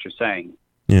see what you're saying.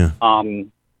 Yeah.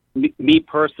 Me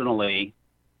personally,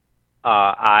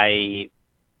 I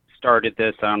started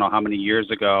this, I don't know how many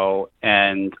years ago,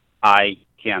 and I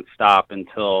can't stop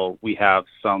until we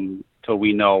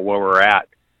know where we're at.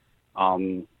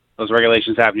 Those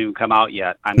regulations haven't even come out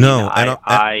yet. I mean, no,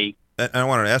 I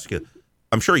wanted to ask you.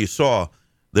 I'm sure you saw.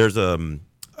 There's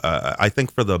I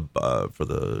think for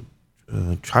the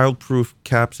child-proof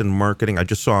caps and marketing. I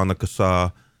just saw on the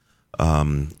CASA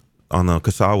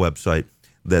website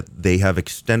that they have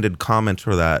extended comments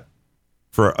for that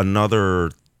for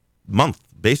another month,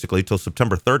 basically till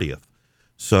September 30th.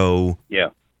 So yeah,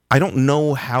 I don't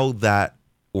know how that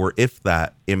or if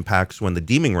that impacts when the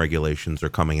deeming regulations are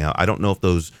coming out. I don't know if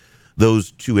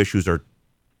those two issues are,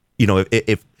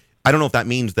 if I don't know if that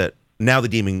means that now the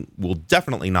deeming will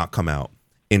definitely not come out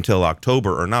until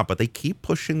October or not, but they keep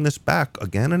pushing this back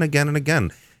again and again and again.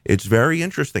 It's very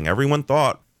interesting. Everyone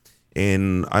thought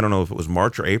I don't know if it was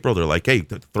March or April, they're like, hey,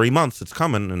 3 months, it's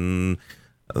coming, and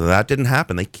that didn't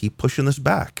happen. They keep pushing this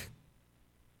back.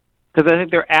 Because I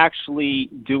think they're actually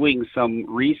doing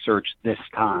some research this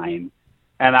time.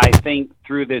 And I think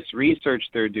through this research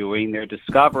they're doing, they're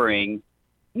discovering,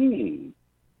 maybe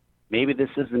this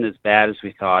isn't as bad as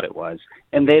we thought it was.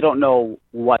 And they don't know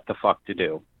what the fuck to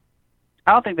do.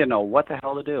 I don't think they know what the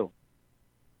hell to do.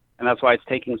 And that's why it's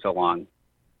taking so long.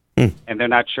 And they're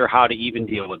not sure how to even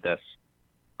deal with this,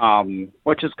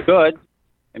 which is good.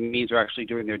 It means they're actually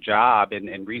doing their job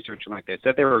and researching like they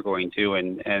said they were going to,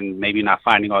 and maybe not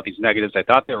finding all these negatives I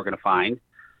thought they were going to find.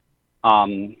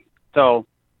 So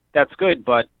that's good,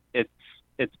 but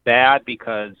it's bad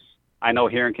because I know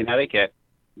here in Connecticut,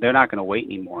 they're not going to wait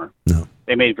anymore. No.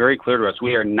 They made very clear to us,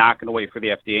 we are not going to wait for the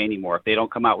FDA anymore. If they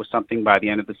don't come out with something by the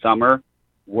end of the summer,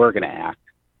 we're going to act.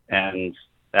 And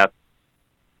that's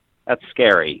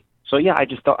scary. So yeah, I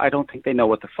don't think they know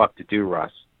what the fuck to do,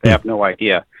 Russ. They have no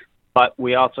idea. But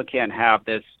we also can't have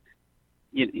this,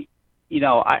 I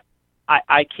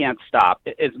can't stop.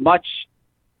 As much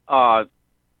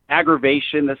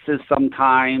aggravation this is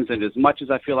sometimes, and as much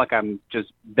as I feel like I'm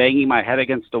just banging my head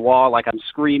against the wall, like I'm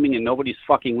screaming and nobody's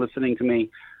fucking listening to me,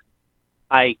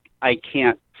 I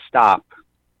can't stop.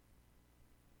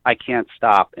 I can't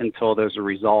stop until there's a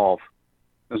resolve.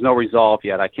 There's no resolve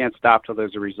yet. I can't stop till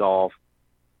there's a resolve.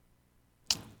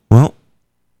 Well,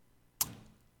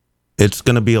 it's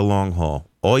going to be a long haul.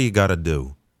 All you got to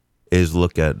do is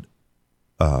look at,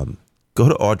 go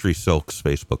to Audrey Silk's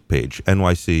Facebook page,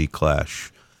 NYC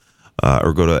Clash,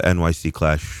 or go to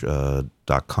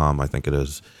nycclash.com, I think it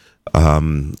is.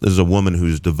 This is a woman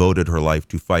who's devoted her life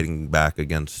to fighting back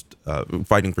against,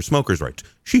 fighting for smokers' rights.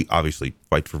 She obviously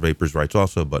fights for vapors' rights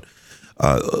also, but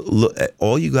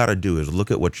all you got to do is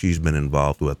look at what she's been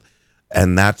involved with.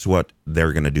 And that's what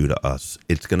they're going to do to us.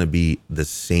 It's going to be the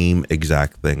same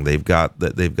exact thing. They've got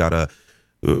a,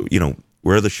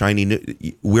 we're the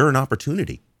shiny, we're an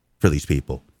opportunity for these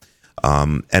people.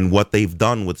 And what they've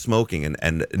done with smoking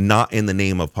and not in the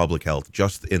name of public health,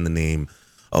 just in the name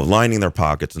of lining their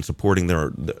pockets and supporting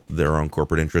their own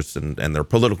corporate interests and their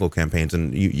political campaigns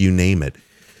and you name it.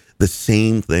 The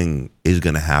same thing is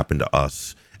going to happen to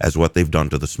us as what they've done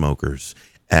to the smokers.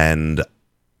 And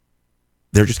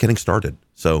they're just getting started.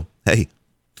 So, hey,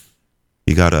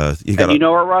 you gotta. And you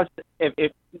know what, Russ?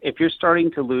 If you're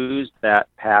starting to lose that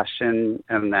passion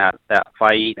and that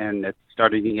fight, and it's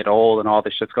starting to get old, and all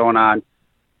this shit's going on,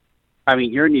 I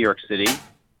mean, you're in New York City.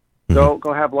 Go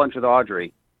have lunch with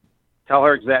Audrey. Tell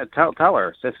her tell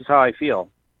her this is how I feel.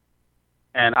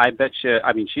 And I bet you.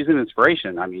 I mean, she's an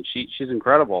inspiration. I mean, she's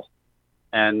incredible.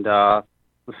 And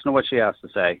listen to what she has to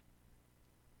say.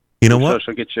 You know what?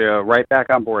 She'll get you right back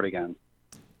on board again.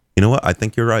 You know what? I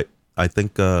think you're right. I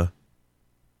think, I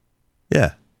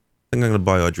think I'm going to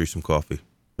buy Audrey some coffee,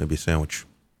 maybe a sandwich.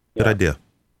 Good idea.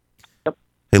 Yep.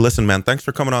 Hey, listen, man, thanks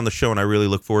for coming on the show, and I really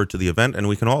look forward to the event, and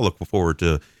we can all look forward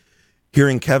to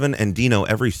hearing Kevin and Dino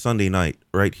every Sunday night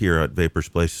right here at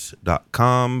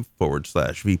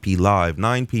vaporsplace.com/VP Live,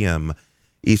 9 p.m.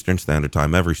 Eastern Standard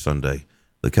Time every Sunday.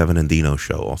 The Kevin and Dino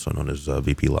Show, also known as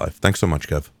VP Live. Thanks so much,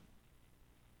 Kev.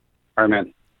 All right,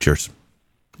 man. Cheers.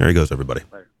 There he goes, everybody.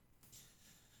 Later.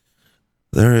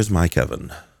 There is my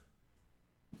Kevin.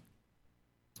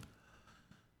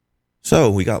 So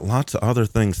we got lots of other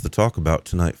things to talk about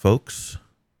tonight, folks.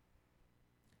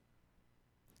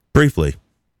 Briefly,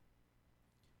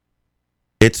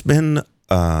 it's been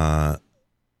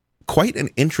quite an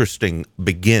interesting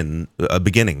beginning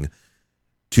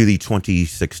to the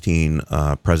 2016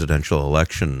 presidential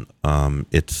election.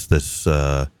 It's this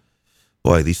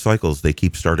boy. These cycles, they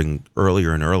keep starting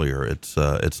earlier and earlier.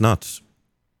 It's nuts.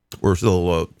 We're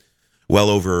still well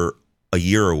over a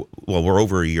year. Well, we're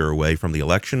over a year away from the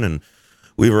election, and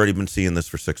we've already been seeing this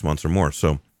for 6 months or more.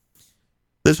 So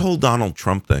this whole Donald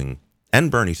Trump thing and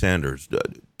Bernie Sanders,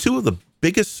 two of the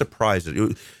biggest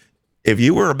surprises. If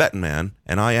you were a betting man,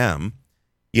 and I am,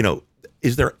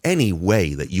 is there any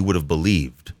way that you would have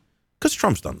believed? Because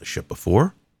Trump's done this shit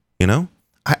before, I'm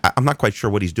not quite sure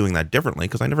what he's doing that differently,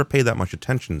 because I never paid that much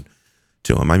attention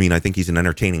to him. I mean, I think he's an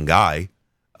entertaining guy.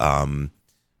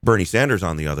 Bernie Sanders,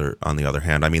 on the other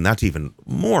hand, I mean, that's even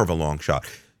more of a long shot.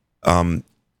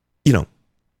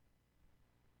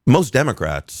 Most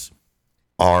Democrats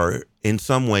are in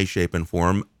some way, shape, and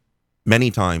form, many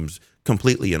times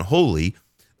completely and wholly,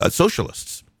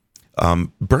 socialists.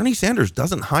 Bernie Sanders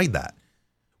doesn't hide that.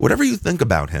 Whatever you think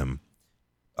about him,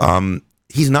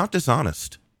 he's not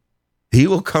dishonest. He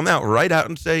will come out right out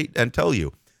and say and tell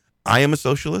you, I am a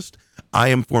socialist. I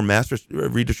am for mass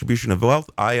redistribution of wealth.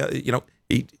 He'll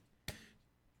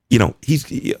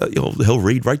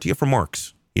read right to you from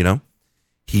Marx.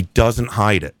 He doesn't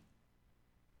hide it.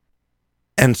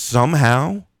 And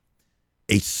somehow,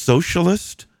 a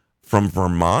socialist from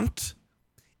Vermont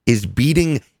is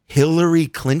beating Hillary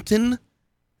Clinton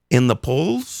in the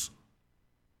polls.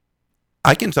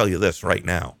 I can tell you this right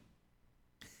now.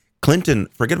 Clinton,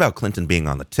 forget about Clinton being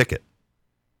on the ticket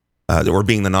or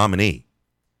being the nominee.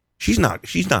 She's not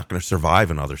going to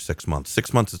survive another 6 months.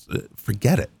 6 months,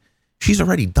 forget it. She's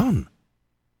already done.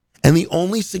 And the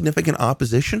only significant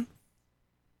opposition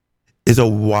is a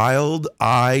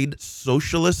wild-eyed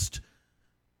socialist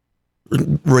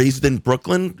raised in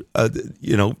Brooklyn,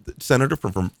 senator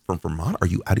from Vermont. Are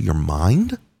you out of your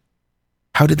mind?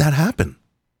 How did that happen?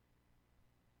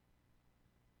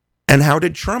 And how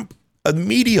did Trump, a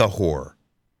media whore,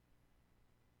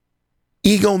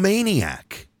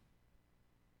 egomaniac,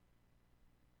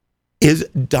 is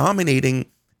dominating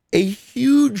a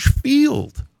huge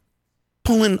field,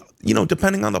 pulling,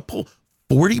 depending on the poll,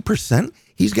 40%?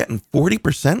 He's getting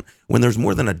 40% when there's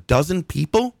more than a dozen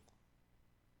people,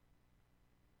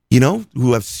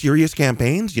 who have serious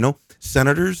campaigns,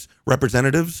 senators,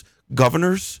 representatives,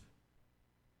 governors,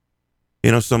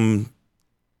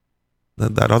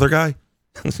 that other guy.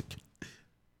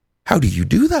 How do you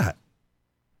do that?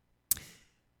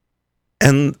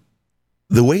 And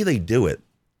the way they do it,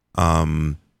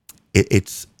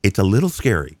 it's a little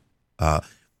scary.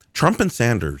 Trump and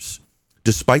Sanders,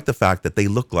 despite the fact that they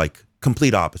look like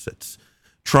complete opposites.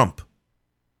 Trump,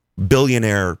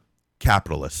 billionaire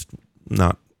capitalist,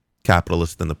 not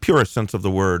capitalist in the purest sense of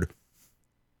the word,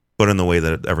 but in the way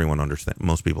that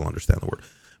most people understand the word.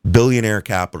 Billionaire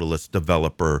capitalist,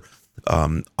 developer,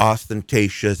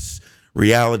 ostentatious,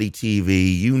 reality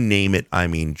TV, you name it. I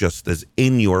mean, just as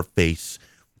in your face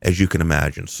as you can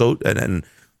imagine. So, and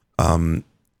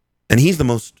he's the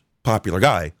most popular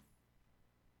guy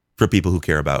for people who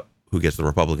care about who gets the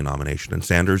Republican nomination. And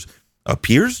Sanders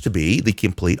appears to be the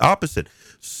complete opposite.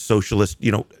 Socialist,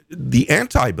 the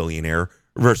anti-billionaire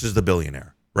versus the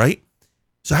billionaire, right?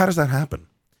 So how does that happen?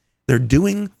 They're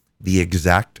doing the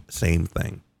exact same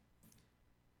thing.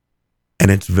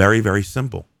 And it's very, very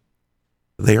simple.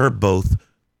 They are both,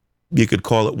 you could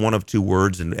call it one of two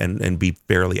words and be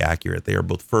fairly accurate. They are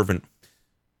both fervent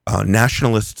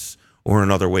nationalists, or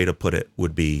another way to put it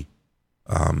would be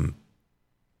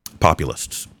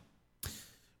populists.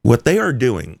 What they are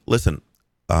doing, listen,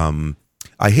 I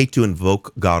hate to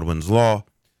invoke Godwin's law,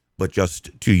 but just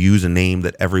to use a name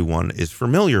that everyone is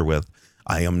familiar with,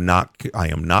 I am not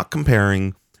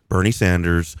comparing Bernie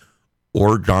Sanders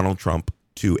or Donald Trump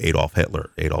to Adolf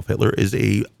Hitler. Adolf Hitler is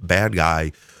a bad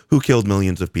guy who killed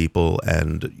millions of people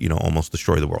and, almost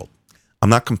destroyed the world. I'm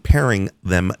not comparing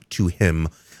them to him.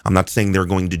 I'm not saying they're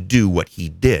going to do what he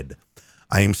did.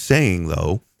 I am saying,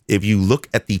 though, if you look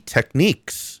at the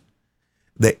techniques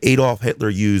that Adolf Hitler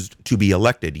used to be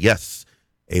elected, yes,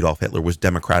 Adolf Hitler was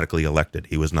democratically elected.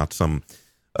 He was not some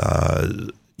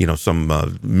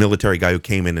military guy who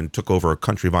came in and took over a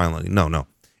country violently. No.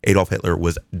 Adolf Hitler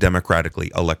was democratically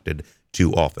elected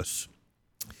to office.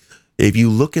 If you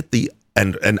look at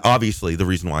and obviously the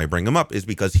reason why I bring him up is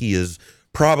because he is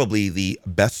probably the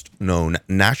best known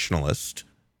nationalist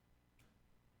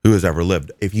who has ever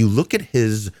lived. If you look at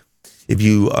if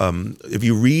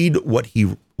you read what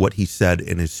he said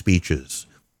in his speeches,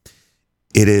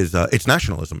 it's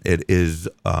nationalism. It is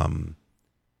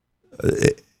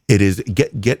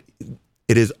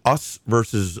It is us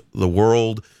versus the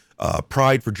world,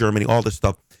 pride for Germany, all this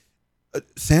stuff.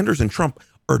 Sanders and Trump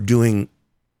are doing,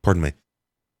 pardon me,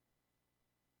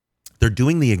 they're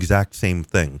doing the exact same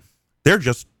thing. They're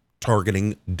just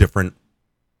targeting different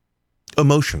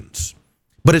emotions.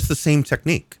 But it's the same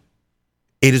technique.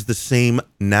 It is the same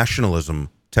nationalism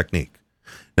technique.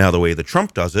 Now, the way that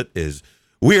Trump does it is,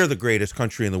 we are the greatest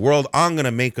country in the world. I'm going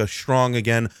to make us strong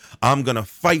again. I'm going to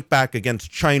fight back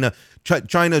against China.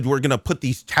 China, we're going to put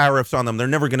these tariffs on them. They're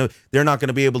not going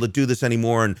to be able to do this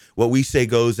anymore. And what we say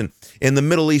goes. And in the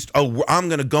Middle East, I'm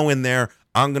going to go in there.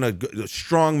 I'm going to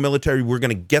strong military. We're going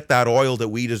to get that oil that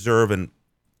we deserve and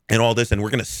all this. And we're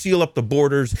going to seal up the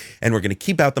borders and we're going to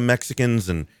keep out the Mexicans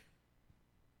and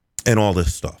all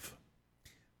this stuff.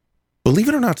 Believe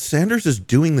it or not, Sanders is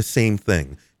doing the same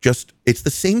thing. Just, it's the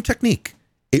same technique.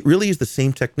 It really is the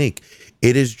same technique.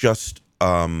 It is just,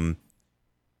 it's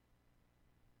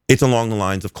along the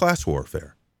lines of class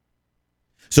warfare.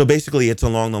 So basically, it's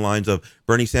along the lines of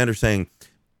Bernie Sanders saying,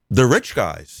 the rich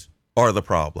guys are the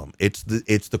problem. It's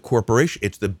the corporation.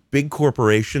 It's the big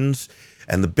corporations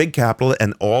and the big capital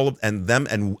and them,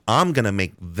 and I'm going to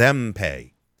make them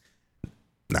pay.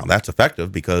 Now that's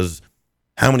effective because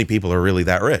how many people are really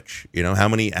that rich? You know, how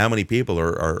many people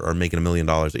are making $1 million?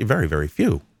 Very, very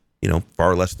few. You know,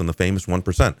 far less than the famous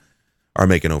 1% are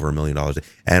making over $1 million.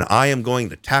 And I am going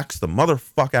to tax the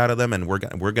motherfuck out of them, and we're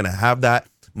going to have that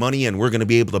money, and we're going to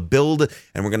be able to build,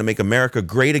 and we're going to make America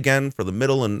great again for the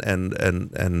middle and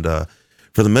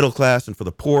for the middle class and for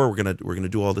the poor. We're going to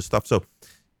do all this stuff. So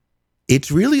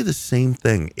it's really the same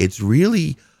thing. It's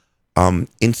really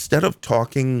instead of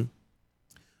talking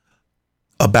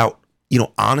about, you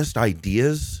know, honest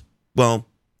ideas. Well,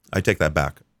 I take that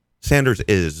back. Sanders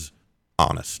is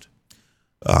honest.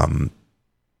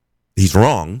 He's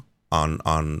wrong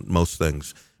on most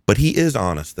things, but he is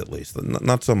honest, at least.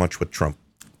 Not so much with Trump.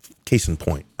 Case in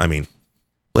point. I mean,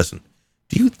 listen,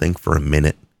 do you think for a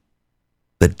minute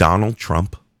that Donald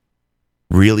Trump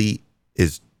really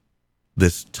is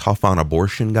this tough on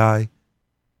abortion guy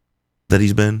that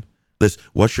he's been? This,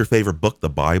 what's your favorite book, the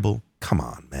Bible? Come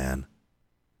on, man.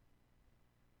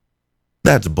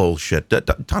 That's bullshit.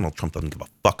 Donald Trump doesn't give a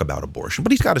fuck about abortion,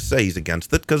 but he's got to say he's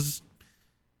against it because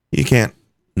you can't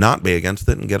not be against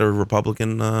it and get a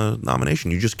Republican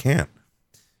nomination. You just can't.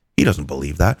 He doesn't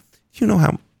believe that. You know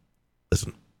how?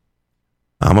 Listen,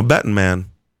 I'm a betting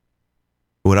man.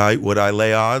 Would I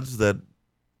lay odds that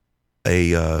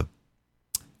a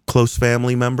close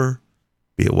family member,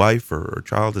 be a wife or a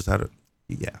child, has had it?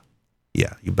 Yeah,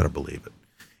 you better believe it.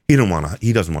 He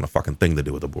doesn't want a fucking thing to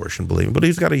do with abortion, believe me. But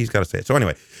he's got to say it. So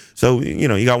anyway, you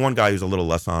know, you got one guy who's a little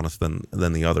less honest than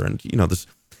the other, and you know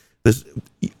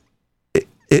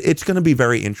it's going to be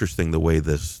very interesting the way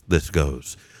this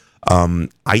goes.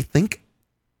 I think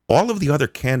all of the other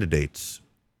candidates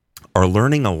are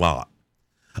learning a lot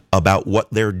about what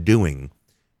they're doing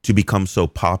to become so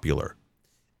popular.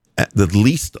 The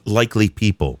least likely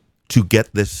people to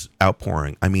get this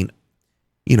outpouring. I mean,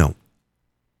 you know,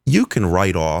 you can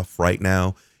write off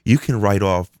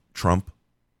Trump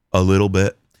a little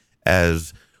bit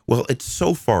as, well, it's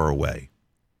so far away.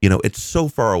 You know, it's so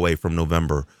far away from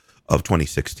November of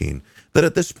 2016 that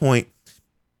at this point,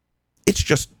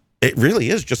 it really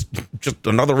is just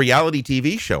another reality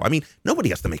TV show. I mean, nobody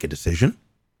has to make a decision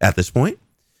at this point.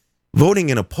 Voting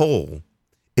in a poll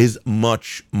is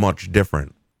much, much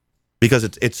different because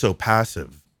it's so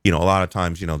passive. You know, a lot of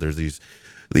times, you know, there's these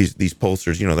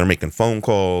pollsters, you know, they're making phone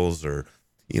calls or,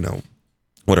 you know,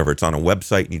 whatever. It's on a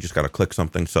website and you just got to click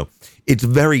something. So it's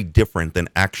very different than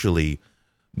actually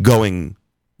going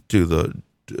to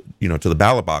the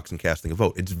ballot box and casting a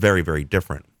vote. It's very, very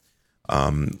different.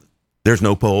 There's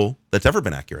no poll that's ever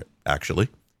been accurate, actually.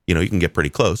 You know, you can get pretty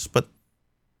close, but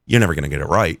you're never going to get it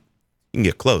right. You can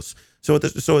get close. So at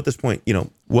this point, you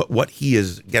know, what he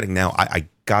is getting now, I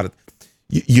got it.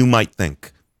 You might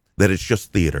think that it's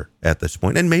just theater at this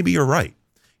point, and maybe you're right.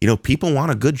 You know, people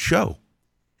want a good show,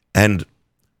 and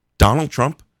Donald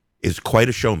Trump is quite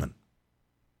a showman.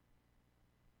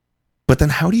 But then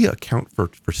how do you account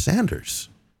for Sanders?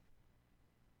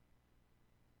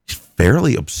 He's a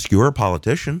fairly obscure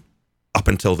politician up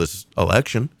until this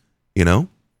election, you know?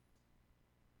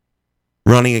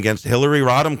 Running against Hillary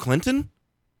Rodham Clinton,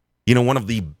 you know, one of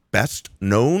the best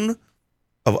known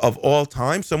of all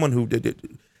time, someone who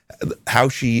did how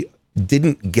she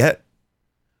didn't get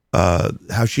it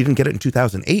in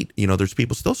 2008. You know, there's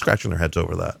people still scratching their heads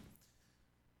over that.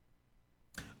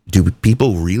 Do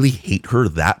people really hate her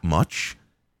that much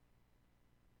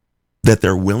that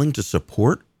they're willing to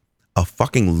support a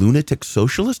fucking lunatic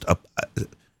socialist? I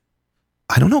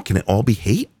don't know. Can it all be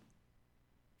hate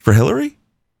for Hillary?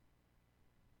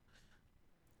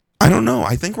 don't know.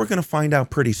 I think we're going to find out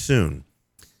pretty soon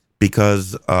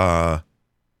because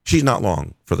she's not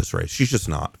long for this race. She's just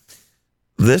not.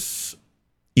 This,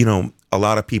 a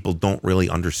lot of people don't really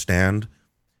understand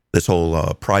this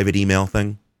whole private email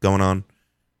thing going on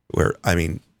where,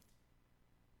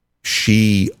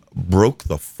 she broke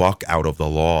the fuck out of the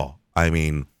law.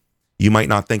 You might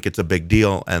not think it's a big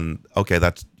deal, and okay,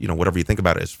 that's, whatever you think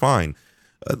about it is fine.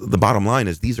 The bottom line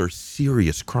is these are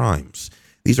serious crimes.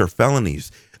 These are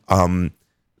felonies.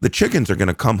 The chickens are going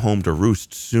to come home to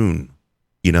roost soon.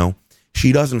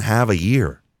 She doesn't have a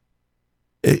year.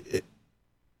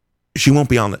 She won't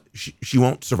be on the, she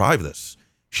won't survive this.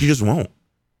 She just won't.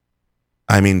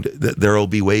 There'll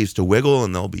be ways to wiggle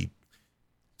and there'll be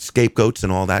scapegoats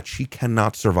and all that. She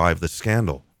cannot survive the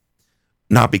scandal.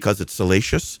 Not because it's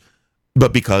salacious,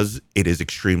 but because it is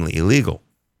extremely illegal.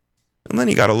 And then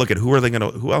you got to look at who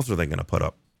else are they going to put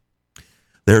up?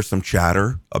 There's some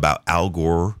chatter about Al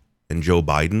Gore and Joe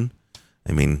Biden.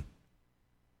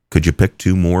 Could you pick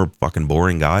two more fucking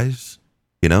boring guys?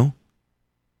 Can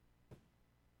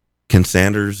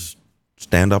Sanders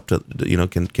stand up to,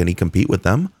 can he compete with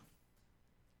them?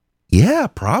 Yeah,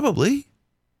 probably.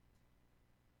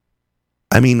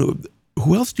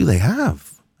 Who else do they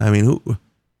have? Who?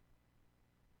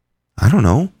 I don't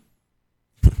know.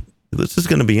 This is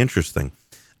going to be interesting.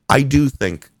 I do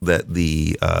think that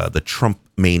the Trump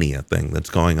mania thing that's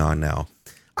going on now,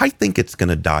 I think it's going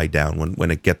to die down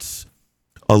when it gets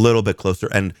a little bit closer.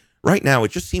 And right now,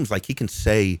 it just seems like he can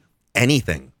say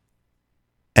anything.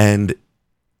 And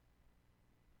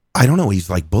I don't know, he's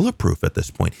like bulletproof at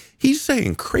this point. He's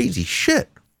saying crazy shit.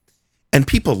 And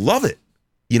people love it.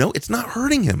 It's not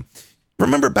hurting him.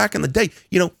 Remember back in the day,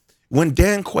 when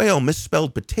Dan Quayle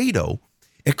misspelled potato,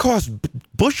 it cost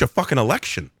Bush a fucking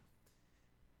election.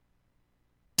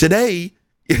 Today,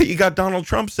 you got Donald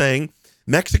Trump saying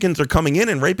Mexicans are coming in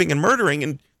and raping and murdering,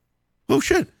 and oh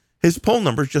shit, his poll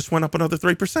numbers just went up another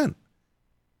 3%.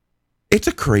 It's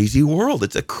a crazy world.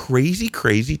 It's a crazy,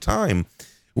 crazy time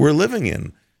we're living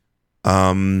in.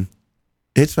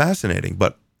 It's fascinating,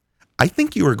 but I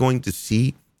think you are going to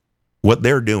see what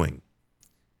they're doing.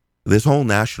 This whole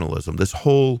nationalism, it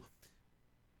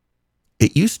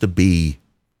used to be,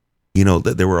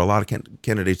 that there were a lot of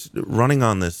candidates running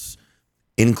on this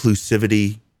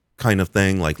inclusivity kind of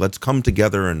thing, like let's come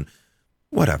together and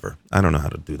whatever. I don't know how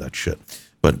to do that shit,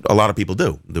 but a lot of people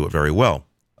do it very well.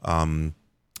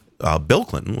 Bill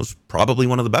Clinton was probably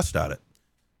one of the best at it.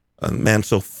 A man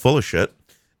so full of shit.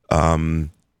 As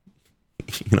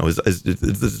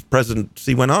this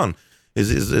presidency went on,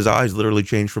 his eyes literally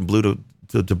changed from blue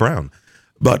to brown.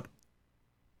 But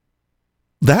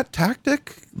that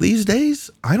tactic these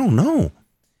days, I don't know.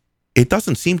 It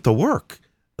doesn't seem to work.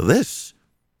 This,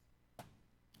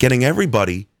 getting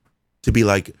everybody to be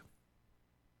like,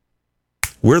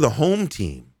 we're the home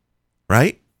team,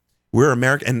 right? We're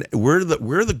American, and we're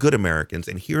the good Americans,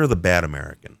 and here are the bad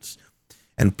Americans.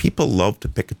 And people love to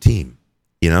pick a team,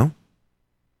 They're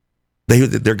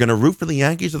going to root for the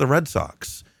Yankees or the Red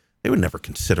Sox. They would never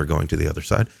consider going to the other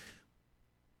side.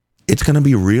 It's going to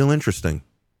be real interesting.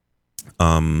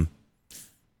 I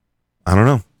don't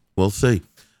know. We'll see.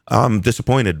 I'm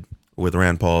disappointed with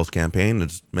Rand Paul's campaign.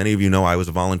 As many of you know, I was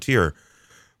a volunteer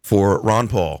for Ron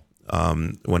Paul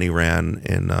when he ran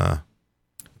in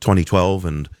 2012,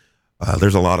 and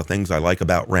there's a lot of things I like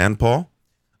about Rand Paul.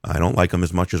 I don't like him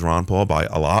as much as Ron Paul by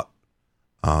a lot.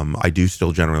 I do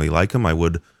still generally like him. I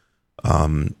would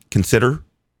consider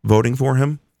voting for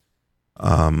him.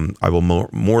 I will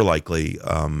more likely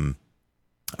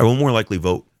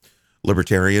vote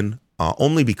Libertarian,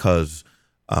 only because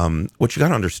what you got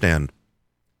to understand,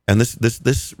 and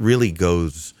this really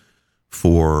goes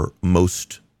for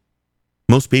most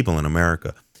people in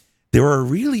America. There are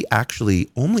really actually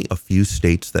only a few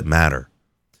states that matter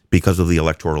because of the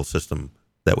electoral system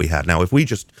that we had. Now, if we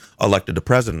just elected a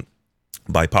president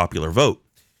by popular vote,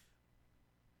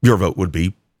 your vote would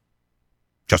be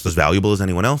just as valuable as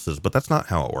anyone else's, but that's not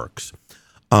how it works.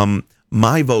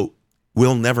 My vote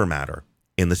will never matter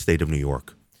in the state of New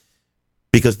York,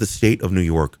 because the state of New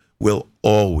York will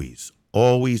always,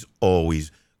 always,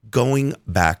 always, going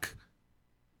back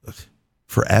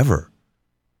forever,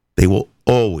 they will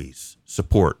always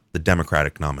support the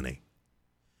Democratic nominee.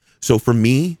 So for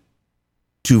me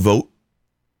to vote,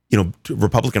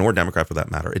 Republican or Democrat for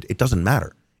that matter, it doesn't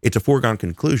matter. It's a foregone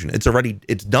conclusion.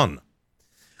 It's done.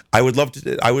 I'd like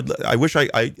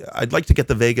to get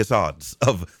the Vegas odds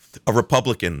of a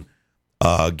Republican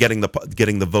getting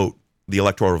the vote, the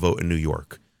electoral vote in New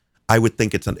York. I would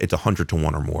think it's 100 to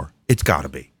 1 or more. It's got to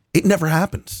be. It never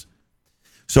happens.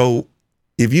 So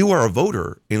if you are a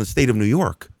voter in the state of New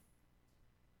York,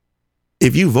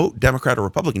 If you vote Democrat or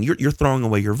Republican, you're throwing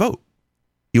away your vote.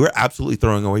 You are absolutely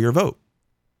throwing away your vote.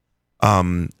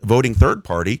 Voting third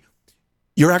party,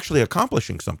 you're actually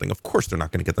accomplishing something. Of course, they're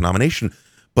not going to get the nomination,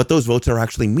 but those votes are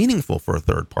actually meaningful for a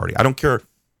third party. I don't care.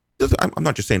 I'm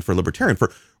not just saying for libertarian,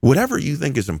 for whatever you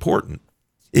think is important.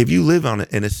 If you live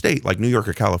in a state like New York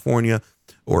or California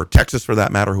or Texas, for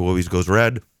that matter, who always goes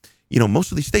red,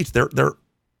 most of these states,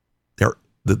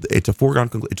 it's a foregone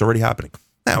conclusion. It's already happening.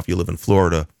 Now, if you live in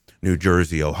Florida, New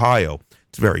Jersey, Ohio,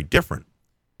 it's very different.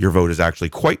 Your vote is actually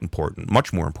quite important,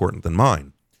 much more important than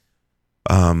mine.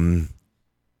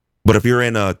 But if you're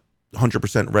in a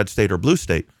 100% red state or blue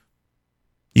state,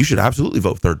 you should absolutely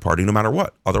vote third party no matter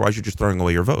what. Otherwise, you're just throwing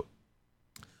away your vote.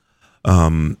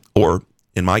 Or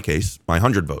in my case, my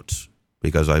 100 votes,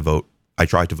 because I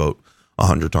try to vote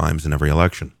 100 times in every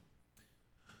election.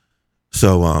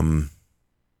 So,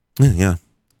 yeah,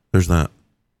 there's that.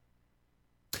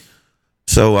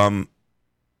 So,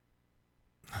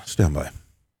 stand by.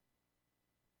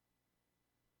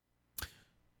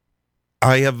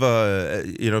 I have,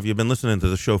 if you've been listening to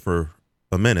the show for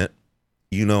a minute,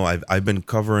 I've been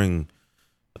covering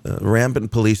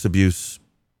rampant police abuse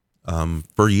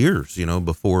for years,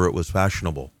 before it was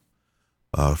fashionable,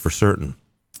 for certain.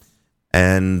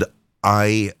 And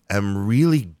I am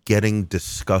really getting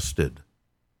disgusted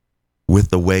with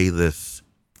the way this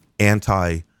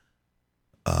anti-police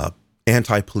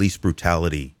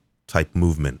brutality type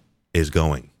movement is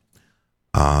going.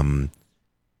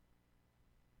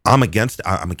 I'm against.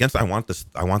 I want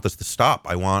this to stop.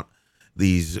 I want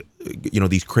these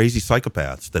crazy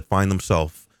psychopaths that find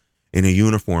themselves in a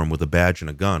uniform with a badge and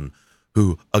a gun,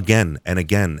 who again and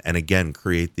again and again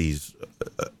create these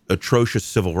atrocious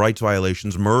civil rights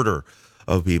violations, murder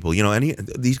of people.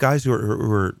 These guys who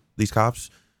are these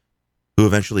cops who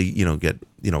eventually get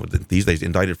these days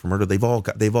indicted for murder. They've all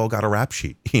got a rap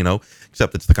sheet,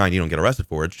 except it's the kind you don't get arrested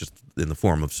for. It's just in the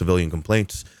form of civilian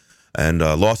complaints and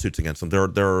lawsuits against them. They're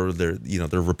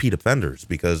repeat offenders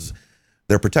because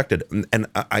they're protected. And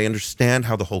I understand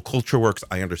how the whole culture works.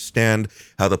 I understand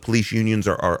how the police unions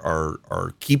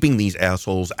are keeping these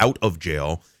assholes out of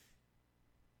jail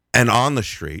and on the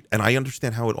street. And I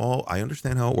understand how it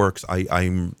works. I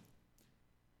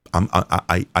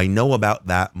know about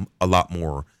that a lot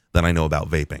more than I know about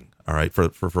vaping. All right, for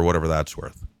whatever that's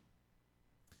worth.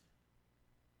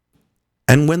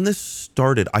 And when this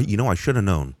started, I should have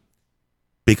known.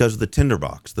 Because the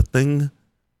tinderbox, the thing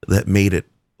that made it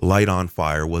light on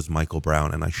fire, was Michael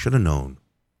Brown, and I should have known.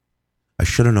 I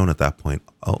should have known at that point.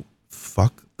 Oh,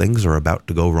 fuck! Things are about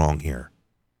to go wrong here.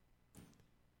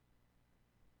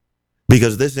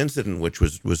 Because this incident, which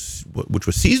was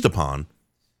seized upon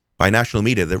by national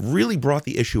media, that really brought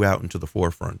the issue out into the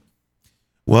forefront,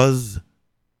 was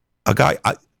a guy.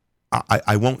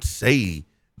 I won't say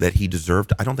that he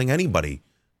deserved. I don't think anybody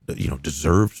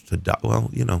deserves to die.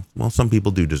 Well, some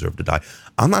people do deserve to die.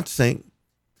 I'm not saying.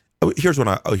 Here's what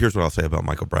I'll say about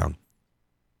Michael Brown.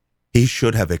 He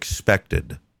should have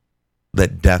expected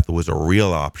that death was a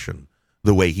real option,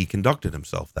 the way he conducted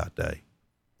himself that day.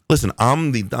 Listen,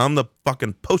 I'm the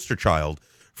fucking poster child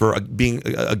for being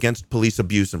against police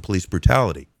abuse and police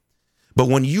brutality. But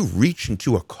when you reach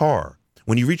into a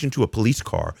police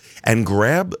car and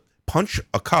punch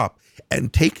a cop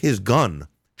and take his gun.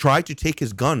 Try to take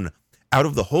his gun out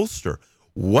of the holster.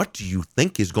 What do you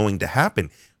think is going to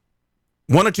happen?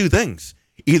 One of two things.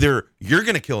 Either you're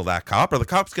going to kill that cop or the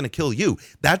cop's going to kill you.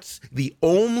 That's the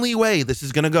only way this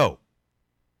is going to go.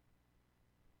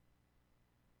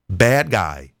 Bad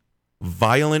guy.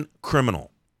 Violent criminal.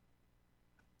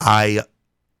 I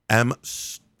am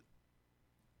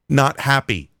not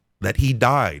happy that he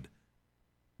died.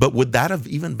 But would that have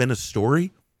even been a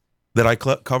story that I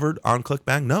covered on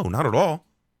ClickBang? No, not at all.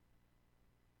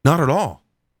 Not at all.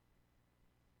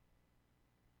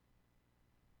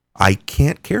 I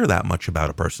can't care that much about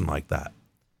a person like that.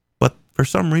 But for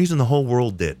some reason, the whole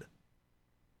world did.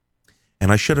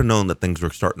 And I should have known that things were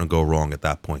starting to go wrong at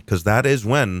that point, because that is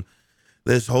when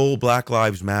this whole Black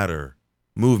Lives Matter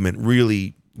movement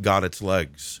really got its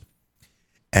legs.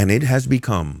 And it has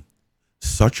become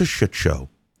such a shit show.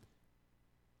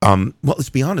 Well,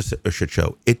 let's be honest, a shit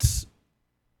show. It's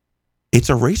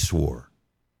a race war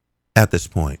at this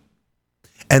point.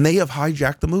 And they have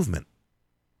hijacked the movement.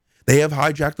 They have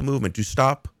hijacked the movement to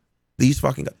stop these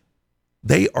fucking guys.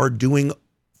 They are doing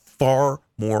far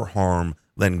more harm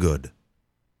than good.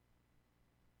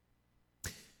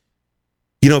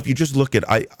 If you just look at,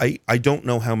 I don't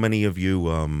know how many of you,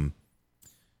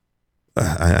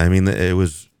 I mean, it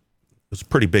was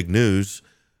pretty big news.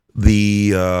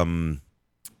 The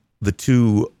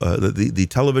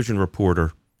television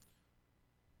reporter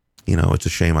it's a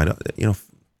shame. I don't,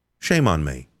 shame on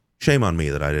me. Shame on me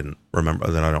that I don't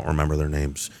remember their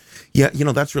names. Yeah,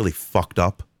 that's really fucked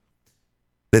up.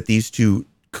 That these two,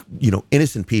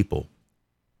 innocent people,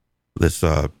 this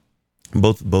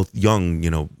both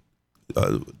young,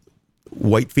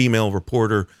 white female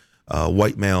reporter,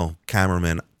 white male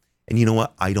cameraman, and you know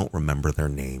what? I don't remember their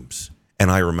names,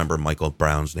 and I remember Michael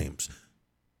Brown's names.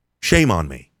 Shame on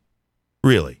me,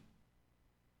 really.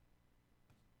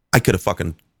 I could have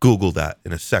fucking Googled that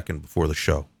in a second before the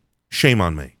show. Shame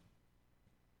on me.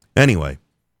 Anyway,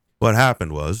 what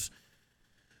happened was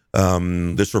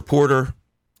this reporter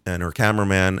and her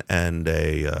cameraman and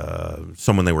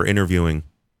someone they were interviewing,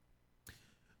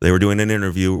 they were doing an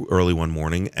interview early one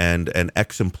morning, and an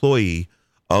ex-employee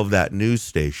of that news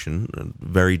station, a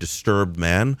very disturbed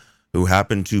man who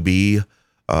happened to be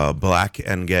black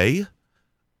and gay.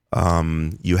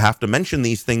 You have to mention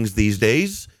these things these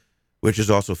days, which is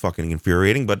also fucking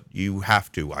infuriating, but you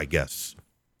have to, I guess.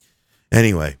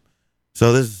 Anyway,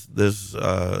 so this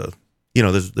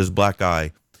black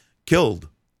guy killed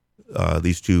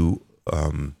these two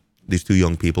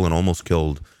young people and almost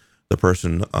killed the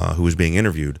person who was being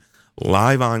interviewed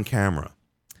live on camera.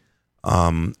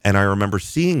 And I remember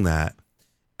seeing that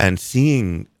and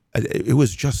seeing it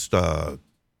was just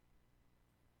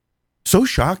so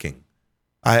shocking.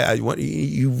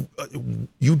 You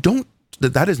don't,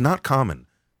 that is not common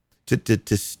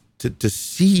to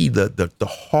see the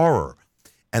horror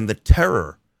and the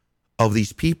terror of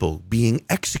these people being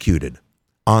executed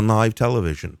on live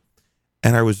television.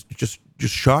 And I was just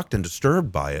shocked and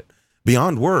disturbed by it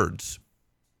beyond words.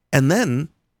 And then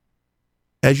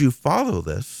as you follow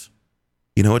this,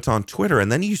 it's on Twitter,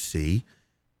 and then you see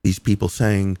these people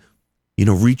saying,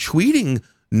 retweeting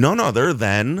none other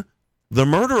than the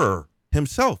murderer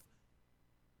himself.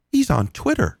 He's on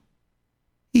Twitter.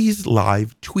 He's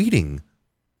live tweeting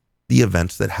the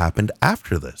events that happened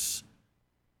after this.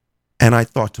 And I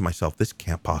thought to myself, this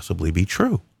can't possibly be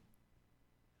true.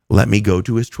 Let me go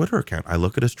to his Twitter account. I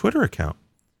look at his Twitter account.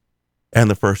 And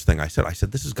the first thing I said,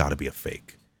 this has got to be a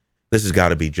fake. This has got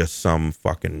to be just some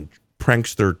fucking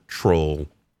prankster troll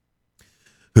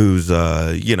who's,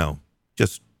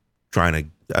 just trying to,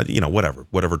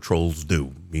 whatever trolls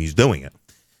do. He's doing it.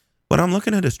 But I'm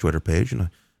looking at his Twitter page and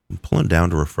I'm pulling down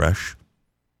to refresh.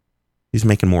 He's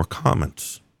making more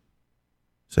comments.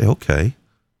 Say, okay.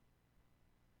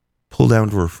 Pull down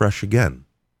to refresh again.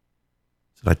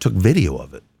 Said, I took video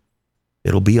of it.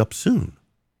 It'll be up soon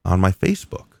on my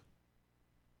Facebook.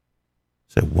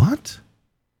 Say, what?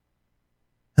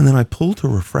 And then I pull to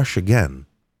refresh again.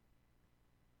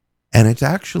 And it's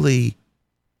actually,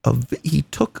 he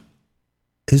took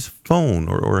his phone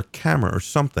or a camera or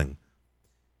something,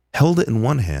 held it in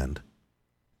one hand.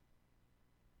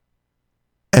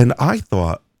 And I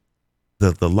thought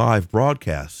that the live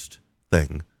broadcast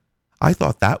thing, I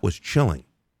thought that was chilling.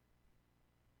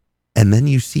 And then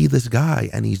you see this guy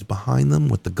and he's behind them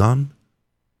with the gun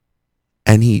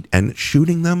and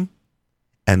shooting them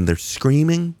and they're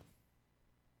screaming.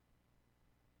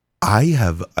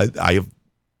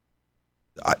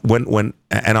 When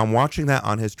I'm watching that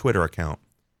on his Twitter account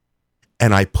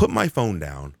and I put my phone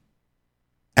down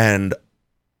and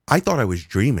I thought I was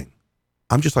dreaming.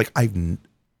 I'm just like,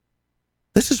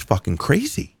 this is fucking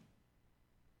crazy.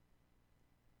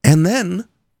 And then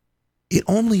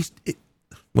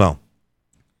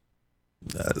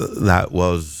that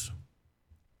was,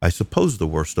 I suppose, the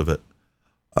worst of it.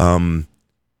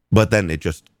 But then it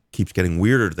just keeps getting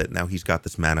weirder that now he's got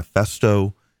this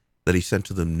manifesto that he sent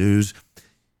to the news.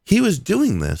 He was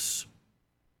doing this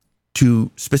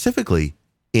to specifically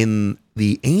in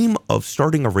the aim of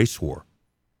starting a race war.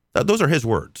 Those are his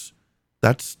words.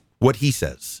 That's what he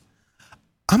says.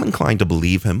 I'm inclined to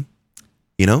believe him.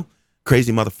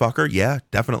 Crazy motherfucker. Yeah,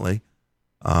 definitely.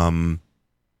 But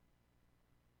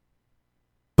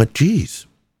geez.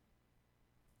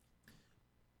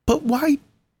 But why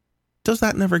does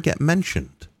that never get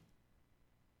mentioned?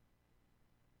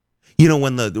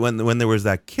 When there was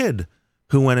that kid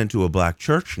who went into a black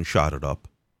church and shot it up,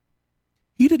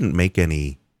 he didn't make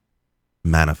any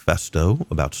manifesto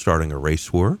about starting a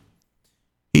race war.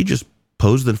 He just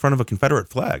posed in front of a Confederate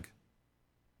flag.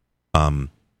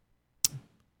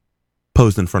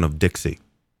 Posed in front of Dixie,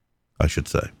 I should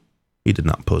say. He did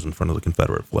not pose in front of the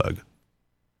Confederate flag.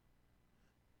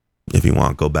 If you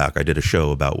want, go back. I did a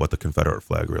show about what the Confederate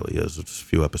flag really is. It's a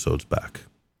few episodes back.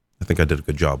 I think I did a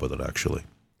good job with it, actually.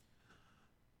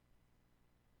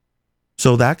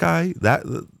 So that guy,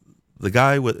 the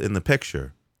guy in the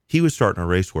picture, he was starting a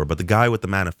race war, but the guy with the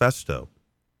manifesto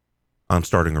on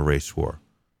starting a race war,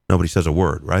 nobody says a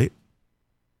word, right?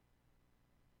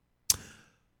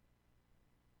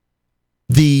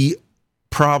 The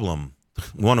problem,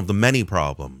 one of the many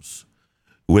problems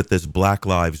with this Black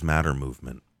Lives Matter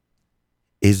movement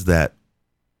is that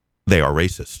they are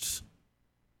racists.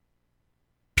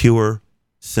 Pure,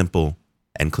 simple,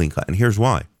 and clean cut. And here's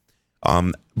why.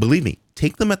 Believe me,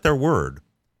 take them at their word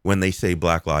when they say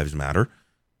Black Lives Matter,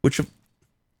 which, I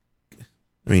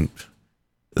mean,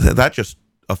 that just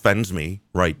offends me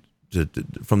right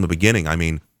from the beginning. I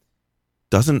mean,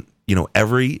 doesn't,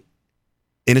 every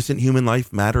innocent human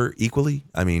life matter equally?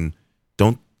 I mean,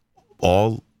 don't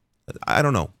all, I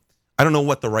don't know. I don't know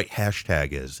what the right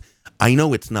hashtag is. I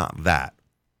know it's not that,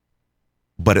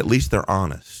 but at least they're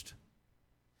honest,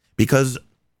 because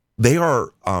they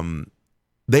are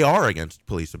against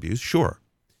police abuse. Sure.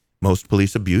 Most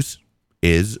police abuse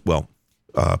is,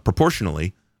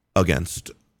 proportionally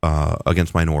against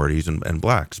minorities and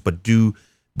blacks, but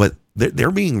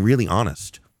they're being really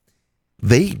honest.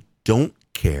 They don't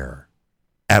care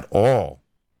at all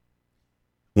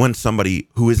when somebody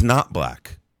who is not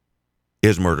black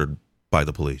is murdered by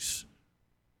the police.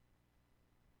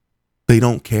 They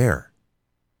don't care,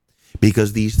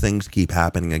 because these things keep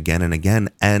happening again and again,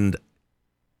 and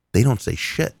they don't say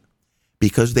shit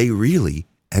because they really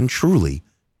and truly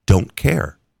don't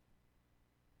care.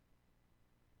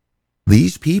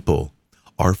 These people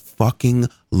are fucking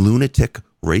lunatic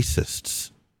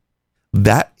racists.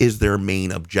 That is their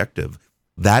main objective.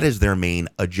 That is their main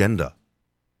agenda.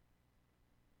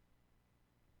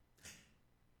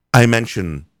 I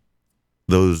mentioned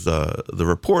those, the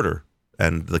reporter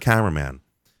and the cameraman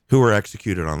who were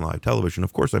executed on live television.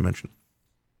 Of course I mentioned,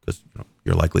 because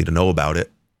you're likely to know about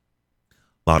it.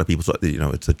 A lot of people,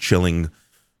 it's a chilling,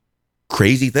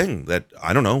 crazy thing that,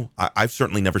 I don't know, I've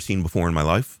certainly never seen before in my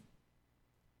life.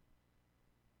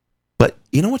 But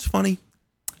you know what's funny?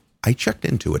 I checked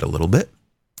into it a little bit.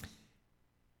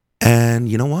 And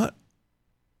you know what?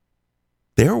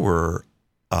 There were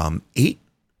 8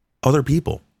 other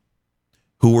people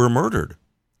who were murdered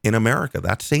in America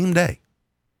that same day.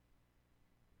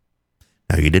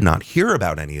 Now, you did not hear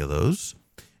about any of those.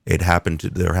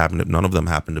 None of them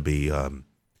happened to be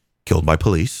killed by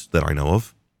police that I know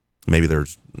of. Maybe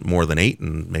there's more than 8,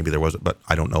 and maybe there wasn't, but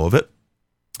I don't know of it.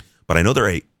 But I know there are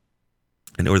 8.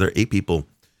 I know there are 8 people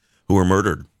who were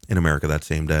murdered in America that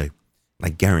same day. And I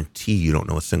guarantee you don't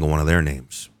know a single one of their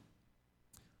names.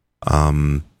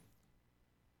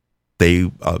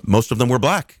 Most of them were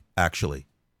black, actually.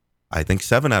 I think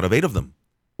 7 out of 8 of them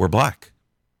were black.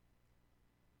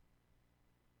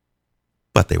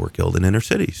 But they were killed in inner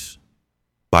cities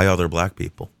by other black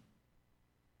people.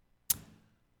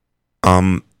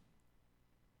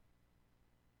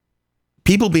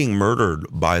 People being murdered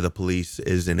by the police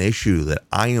is an issue that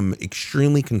I am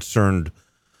extremely concerned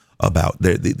about.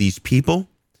 These people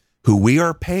who we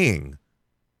are paying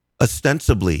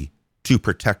ostensibly to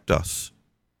protect us,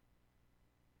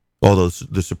 although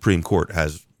the Supreme Court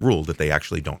has ruled that they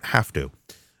actually don't have to,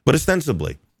 but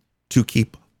ostensibly to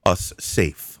keep us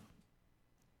safe.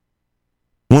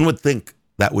 One would think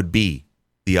that would be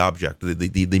the object,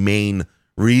 the main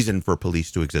reason for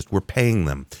police to exist. We're paying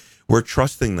them. We're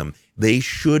trusting them. They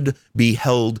should be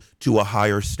held to a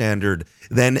higher standard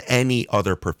than any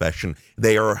other profession.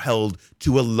 They are held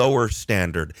to a lower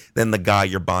standard than the guy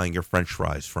you're buying your French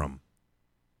fries from.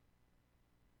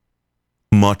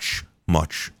 Much,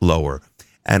 much lower.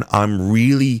 And I'm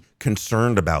really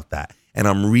concerned about that. And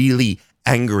I'm really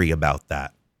angry about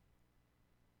that.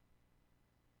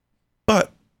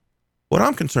 But what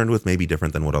I'm concerned with may be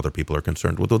different than what other people are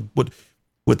concerned with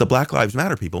the Black Lives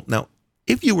Matter people. Now,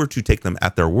 if you were to take them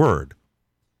at their word,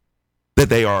 that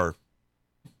they are,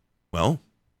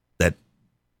 that,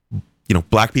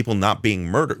 black people not being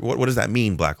murdered, what does that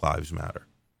mean, Black Lives Matter?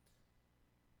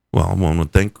 Well, one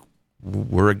would think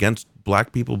we're against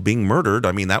black people being murdered.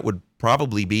 I mean, that would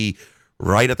probably be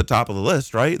right at the top of the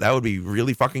list, right? That would be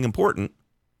really fucking important.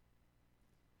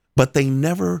 But they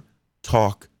never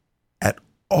talk at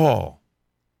all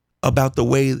about the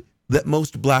way that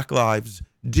most black lives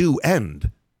do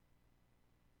end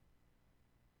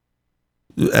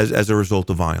as a result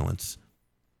of violence.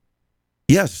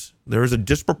 Yes, there is a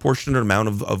disproportionate amount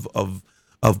of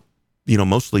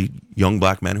mostly young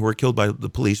black men who are killed by the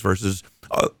police versus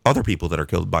other people that are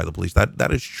killed by the police.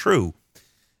 That is true.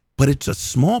 But it's a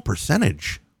small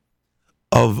percentage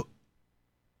of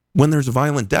when there's a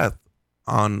violent death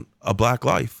on a black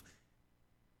life.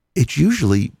 It's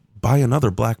usually by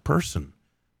another black person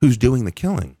who's doing the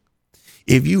killing.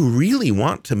 If you really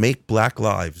want to make black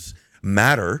lives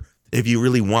matter, if you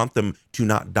really want them to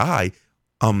not die,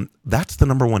 that's the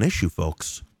number one issue,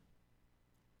 folks.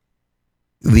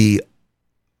 The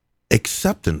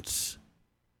acceptance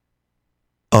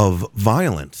of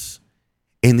violence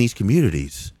in these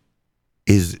communities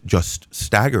is just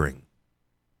staggering.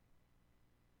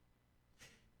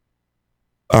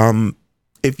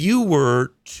 If you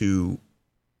were to,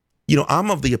 I'm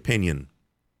of the opinion,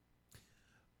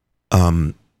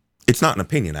 it's not an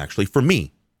opinion actually, for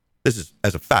me, this is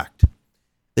as a fact,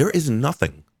 there is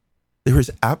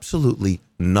absolutely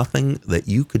nothing that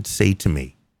you could say to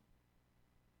me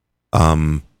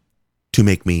to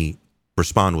make me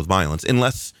respond with violence,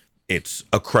 unless it's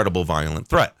a credible violent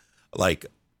threat. Like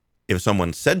if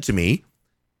someone said to me,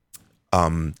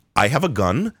 I have a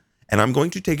gun and I'm going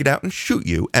to take it out and shoot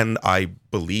you, and I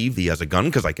believe he has a gun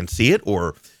because I can see it,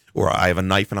 or I have a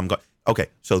knife and I'm going, okay,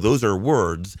 so those are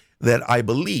words that I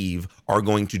believe are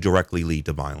going to directly lead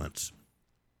to violence.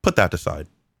 Put that aside.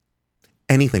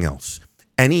 Anything else,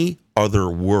 any other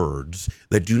words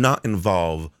that do not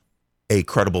involve a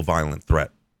credible violent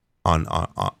threat on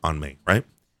me, right?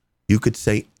 You could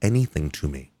say anything to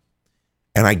me,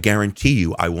 and I guarantee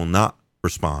you I will not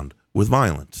respond with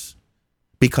violence,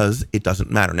 because it doesn't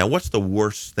matter. Now, what's the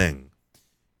worst thing?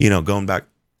 Going back,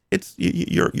 it's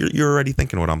you're already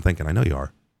thinking what I'm thinking. I know you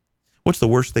are. What's the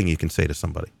worst thing you can say to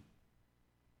somebody?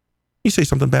 You say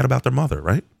something bad about their mother,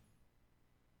 right?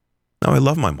 Now, I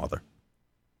love my mother.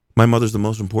 My mother's the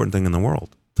most important thing in the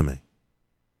world to me.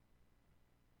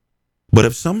 But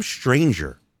if some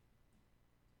stranger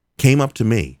came up to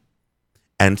me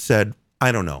and said,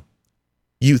 I don't know,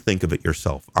 you think of it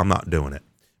yourself, I'm not doing it,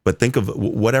 but think of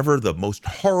whatever the most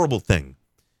horrible thing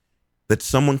that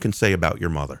someone can say about your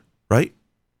mother, right?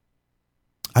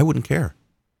 I wouldn't care.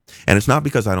 And it's not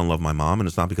because I don't love my mom, and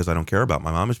it's not because I don't care about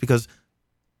my mom. It's because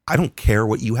I don't care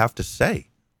what you have to say.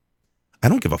 I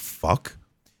don't give a fuck.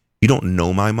 You don't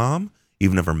know my mom.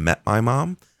 You've never met my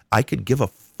mom. I could give a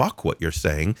fuck what you're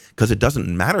saying, because it doesn't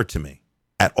matter to me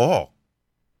at all.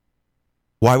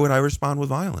 Why would I respond with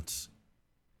violence?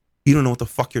 You don't know what the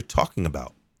fuck you're talking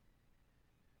about.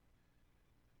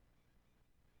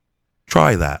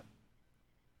 Try that.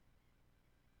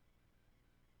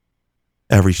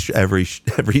 Every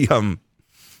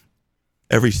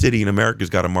city in America's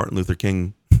got a Martin Luther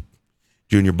King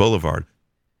Jr. Boulevard.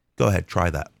 Go ahead, try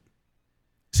that.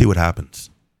 See what happens.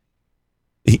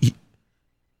 You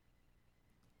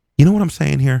know what I'm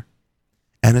saying here?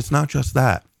 And it's not just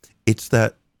that. It's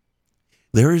that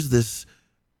there is this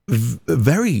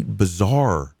very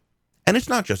bizarre, and it's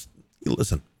not just,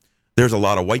 listen, there's a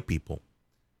lot of white people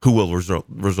who will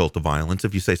result to violence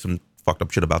if you say some fucked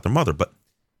up shit about their mother. But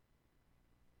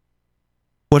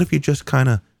what if you just kind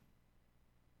of,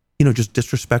 just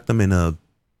disrespect them in a,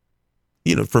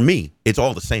 for me, it's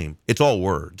all the same. It's all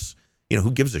words.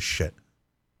 Who gives a shit?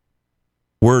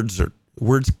 Words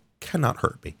cannot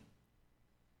hurt me.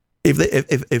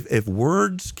 If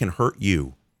words can hurt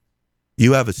you,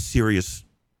 you have a serious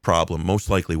problem, most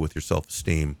likely with your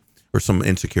self-esteem or some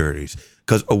insecurities,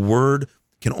 because a word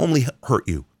can only hurt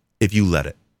you if you let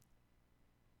it.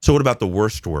 So what about the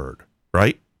worst word,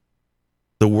 right?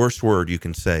 The worst word you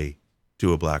can say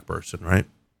to a black person, right?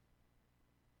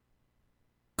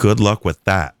 Good luck with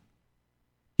that.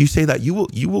 You say that,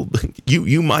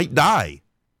 you might die,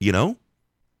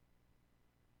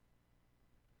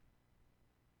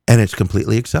 And it's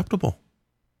completely acceptable.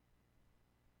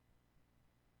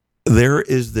 There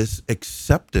is this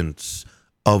acceptance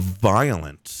of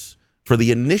violence, for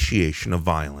the initiation of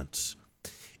violence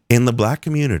in the black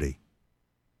community,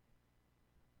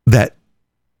 that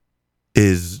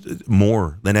is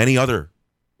more than any other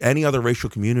racial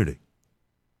community.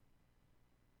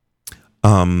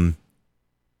 I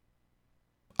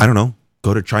don't know.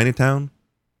 Go to Chinatown.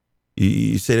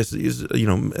 You say this, I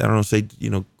don't know. Say,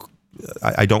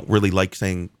 I don't really like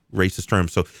saying racist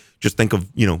terms. So just think of,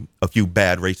 a few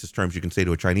bad racist terms you can say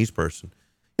to a Chinese person.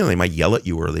 They might yell at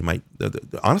you, or they might,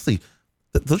 honestly,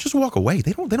 they'll just walk away.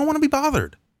 They don't want to be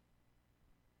bothered.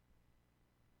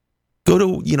 Go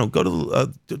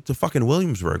to fucking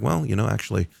Williamsburg. Well,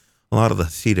 actually, a lot of the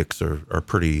Hasidics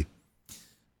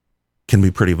can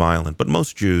be pretty violent, but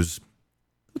most Jews,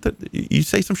 you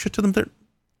say some shit to them,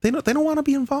 they don't want to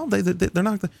be involved. They're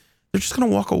not. They're just going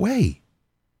to walk away.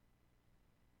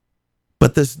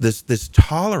 But this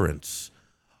tolerance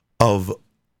of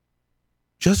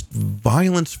just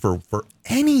violence for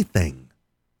anything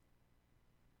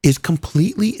is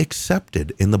completely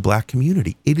accepted in the black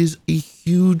community. It is a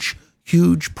huge,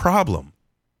 huge problem.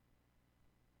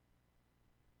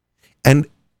 And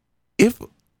if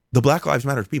the Black Lives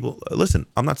Matter people, listen,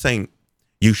 I'm not saying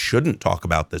you shouldn't talk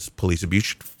about this police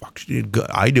abuse.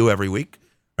 I do every week,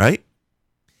 right?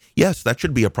 Yes, that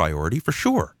should be a priority for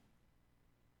sure.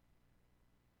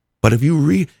 But if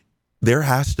you there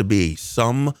has to be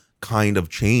some kind of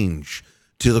change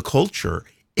to the culture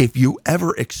if you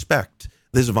ever expect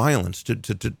this violence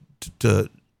to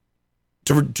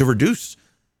reduce.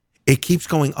 It keeps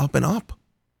going up and up.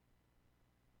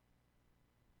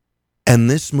 And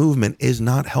this movement is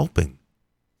not helping,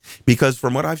 because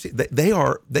from what I've seen,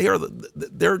 they're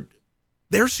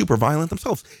super violent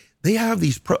themselves. They have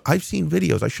these I've seen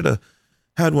videos. I should have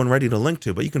had one ready to link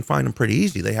to, but you can find them pretty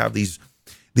easy. They have these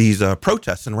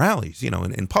protests and rallies,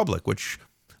 in public, which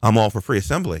I'm all for free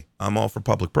assembly. I'm all for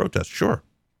public protest, sure.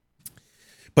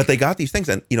 But they got these things,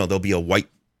 and there'll be a white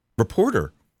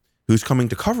reporter who's coming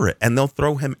to cover it, and they'll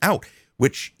throw him out,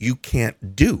 which you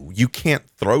can't do. You can't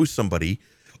throw somebody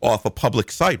off a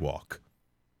public sidewalk.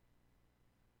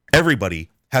 Everybody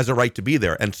has a right to be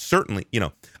there, and certainly,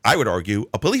 I would argue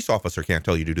a police officer can't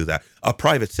tell you to do that. A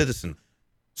private citizen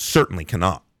certainly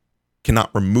cannot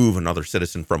remove another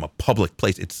citizen from a public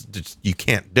place. It's just, you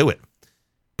can't do it,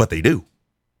 but they do.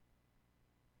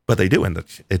 And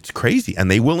it's crazy, and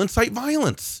they will incite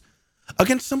violence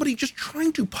against somebody just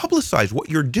trying to publicize what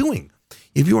you're doing.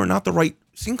 If you are not the right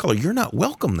skin color, you're not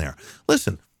welcome there.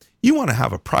 Listen, you want to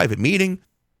have a private meeting,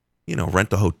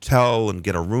 rent a hotel and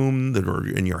get a room that are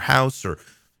in your house, or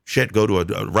go to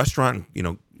a restaurant,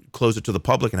 close it to the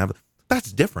public and have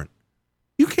that's different.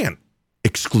 You can't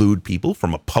exclude people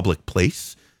from a public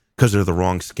place because they're the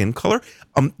wrong skin color.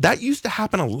 That used to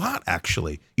happen a lot,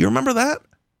 actually. You remember that?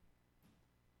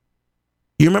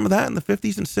 You remember that in the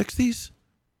 50s and 60s?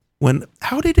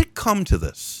 How did it come to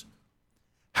this?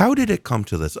 How did it come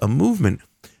to this? A movement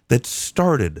that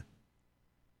started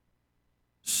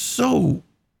so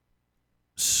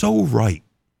right.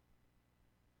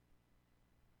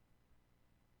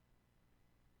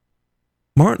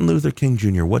 Martin Luther King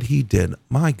Jr., what he did,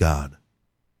 my God,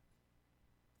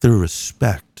 through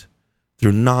respect,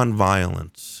 through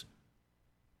nonviolence,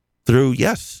 through,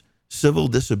 yes, civil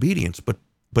disobedience, but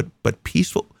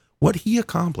peaceful, what he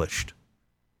accomplished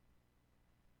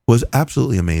was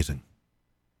absolutely amazing.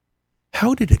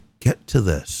 How did it get to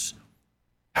this?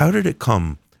 How did it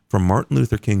come from Martin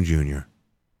Luther King Jr.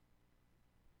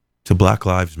 to Black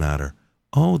Lives Matter?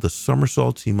 Oh, the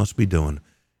somersaults he must be doing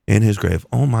in his grave.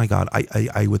 Oh my God,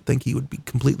 I would think he would be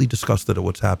completely disgusted at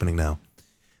what's happening now.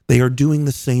 They are doing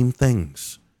the same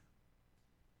things.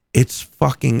 It's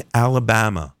fucking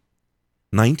Alabama,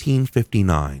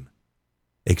 1959,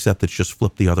 except it's just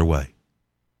flipped the other way.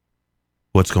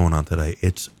 What's going on today?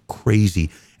 It's crazy.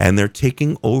 And they're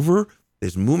taking over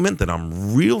this movement that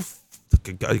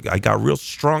I got real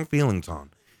strong feelings on.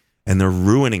 And they're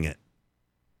ruining it.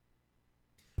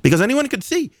 Because anyone could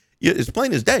see, it's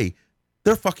plain as day,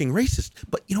 they're fucking racist.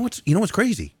 But you know what's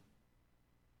crazy?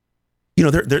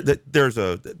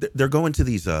 They're going to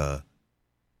these they're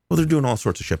doing all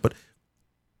sorts of shit, but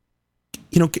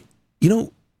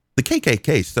the KKK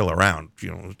is still around,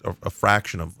 a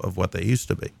fraction of what they used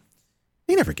to be.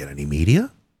 They never get any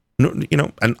media.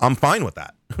 No, and I'm fine with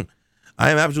that. I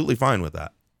am absolutely fine with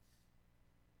that.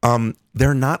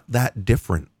 They're not that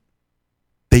different.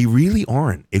 They really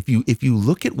aren't. If you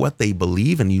look at what they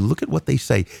believe and you look at what they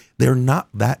say, they're not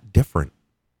that different.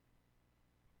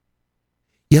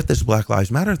 Yet this Black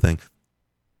Lives Matter thing,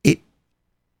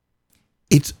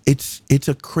 it's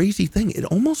a crazy thing. It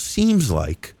almost seems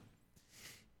like,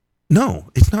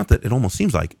 no, it's not that it almost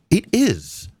seems like, it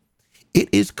is. It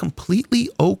is completely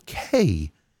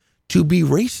okay to be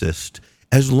racist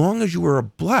as long as you are a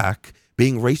black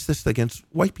being racist against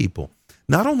white people.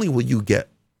 Not only will you get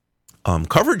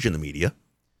coverage in the media,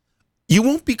 you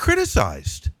won't be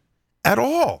criticized at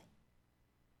all.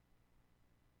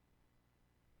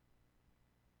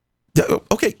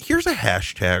 Okay, here's a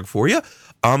hashtag for you.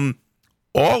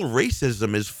 All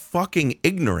racism is fucking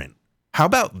ignorant. How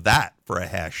about that for a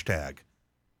hashtag?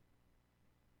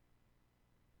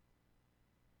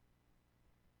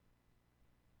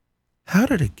 How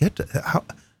did it get to how?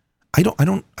 I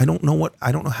don't know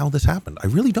how this happened. I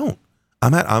really don't.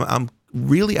 I'm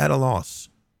really at a loss.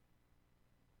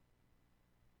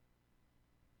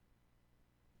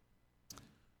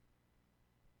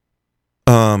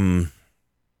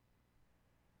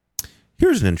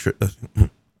 Here's an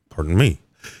pardon me.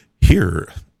 Here,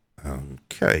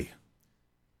 okay.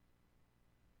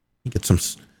 You get some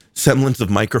semblance of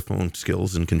microphone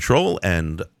skills and control,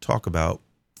 and talk about.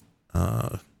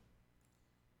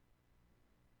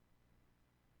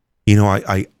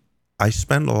 I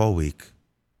spend all week.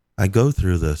 I go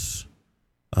through this.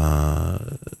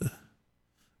 I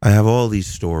have all these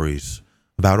stories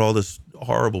about all this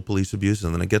horrible police abuse,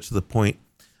 and then it gets to the point.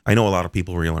 I know a lot of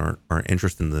people really aren't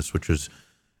interested in this, which is,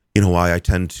 why I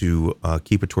tend to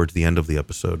keep it towards the end of the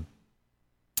episode.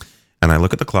 And I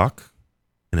look at the clock,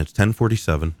 and it's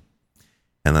 10:47,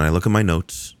 And then I look at my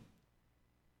notes,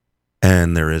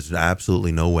 and there is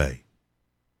absolutely no way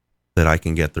that I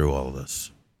can get through all of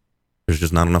this. There's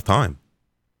just not enough time.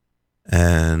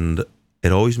 And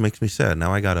it always makes me sad.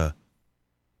 Now I gotta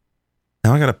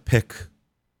pick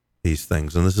these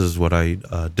things, and this is what I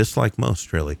dislike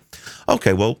most, really.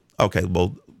 Okay, well,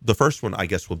 the first one I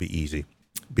guess will be easy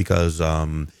because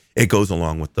it goes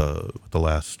along with the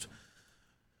last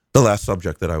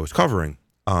subject that I was covering.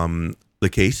 The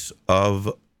case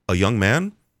of a young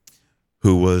man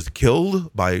who was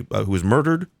killed who was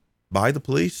murdered by the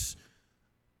police,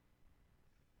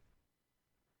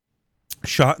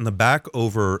 shot in the back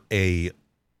over a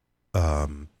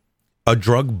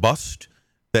drug bust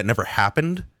that never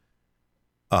happened.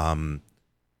 The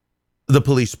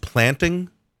police planting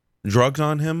drugs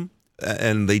on him,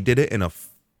 and they did it in a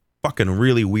fucking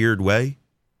really weird way.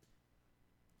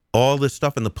 All this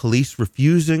stuff, and the police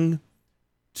refusing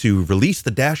to release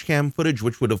the dash cam footage,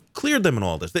 which would have cleared them and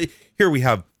all this. Here we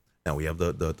have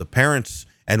the parents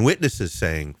and witnesses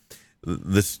saying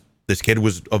this kid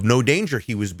was of no danger.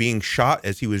 He was being shot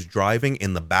as he was driving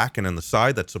in the back and in the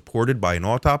side. That's supported by an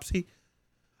autopsy.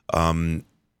 And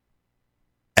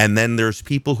then there's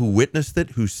people who witnessed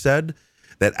it who said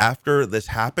that after this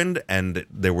happened and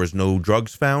there was no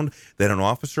drugs found, that an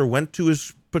officer went to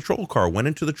his patrol car, went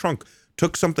into the trunk,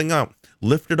 took something out,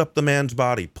 lifted up the man's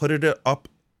body, put it up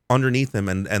underneath him,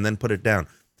 and then put it down.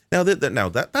 Now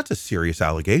that's a serious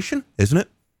allegation, isn't it?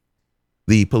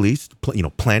 The police,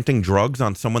 planting drugs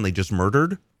on someone they just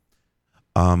murdered.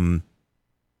 Now,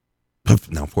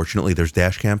 fortunately, there's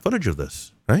dash cam footage of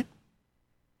this, right?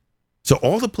 So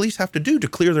all the police have to do to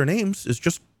clear their names is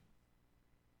just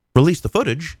release the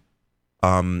footage.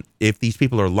 If these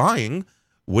people are lying,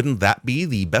 wouldn't that be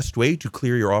the best way to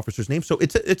clear your officer's name? So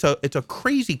it's a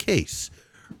crazy case,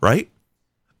 right?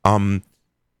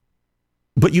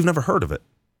 But you've never heard of it.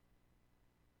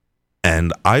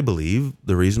 And I believe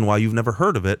the reason why you've never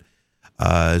heard of it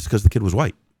is because the kid was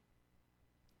white.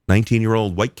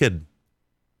 19-year-old white kid.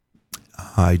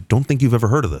 I don't think you've ever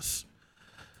heard of this.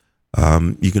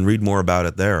 You can read more about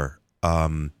it there.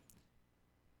 And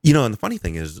the funny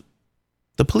thing is,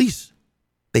 the police,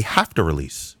 they have to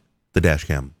release the dash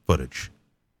cam footage.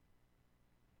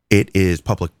 It is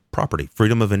public property.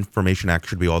 Freedom of Information Act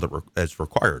should be all that is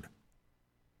required.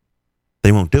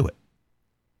 They won't do it.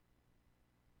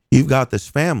 You've got this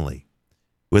family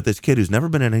with this kid who's never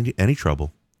been in any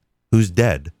trouble, who's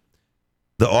dead.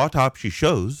 The autopsy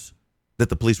shows that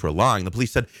the police were lying. The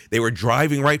police said they were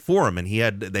driving right for him,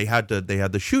 and they had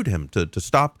to shoot him to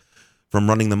stop from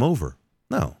running them over.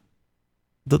 No,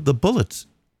 the bullets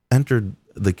entered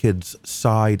the kid's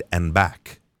side and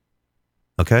back.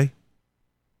 Okay,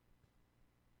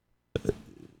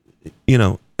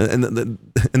 and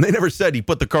they never said he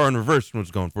put the car in reverse and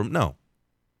was going for him. No.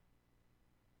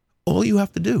 All you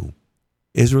have to do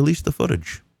is release the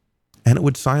footage, and it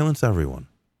would silence everyone.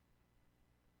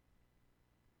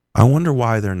 I wonder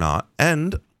why they're not.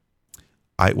 And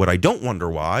what I don't wonder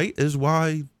why is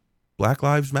why Black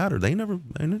Lives Matter. They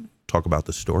didn't talk about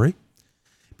this story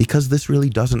because this really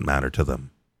doesn't matter to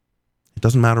them. It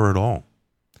doesn't matter at all.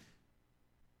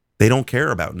 They don't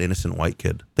care about an innocent white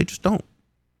kid. They just don't.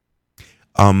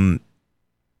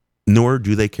 Nor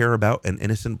do they care about an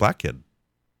innocent black kid.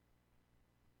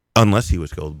 Unless he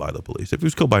was killed by the police. If he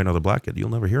was killed by another black kid, you'll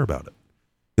never hear about it.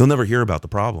 You'll never hear about the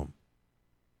problem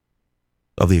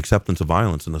of the acceptance of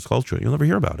violence in this culture. You'll never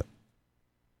hear about it.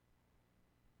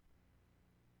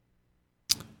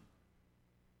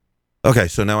 Okay,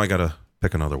 so now I got to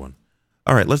pick another one.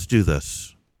 All right, let's do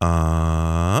this.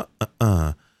 Now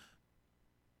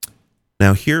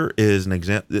here is an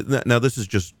example. Now this is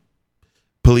just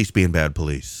police being bad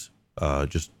police.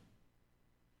 Just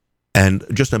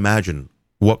imagine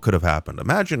what could have happened.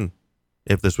 Imagine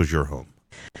if this was your home.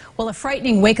 Well, a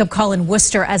frightening wake-up call in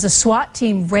Worcester as a SWAT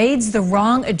team raids the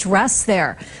wrong address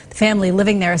there. The family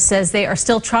living there says they are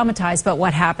still traumatized by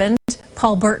what happened.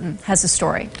 Paul Burton has a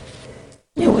story.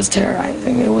 It was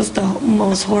terrorizing. It was the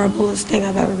most horriblest thing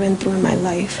I've ever been through in my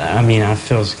life. I mean, I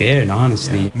feel scared,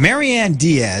 honestly. Marianne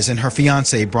Diaz and her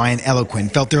fiancé, Brian Eloquin,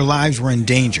 felt their lives were in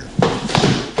danger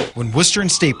when Worcester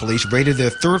and State Police raided their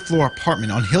third-floor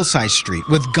apartment on Hillside Street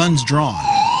with guns drawn.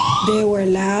 They were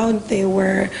loud. They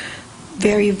were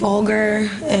very vulgar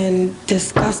and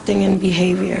disgusting in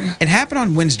behavior. It happened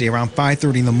on Wednesday around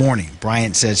 5:30 in the morning.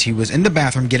 Bryant says he was in the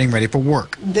bathroom getting ready for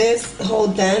work. This whole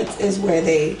dent is where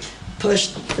they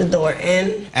pushed the door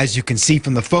in. As you can see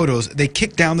from the photos, they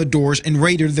kicked down the doors and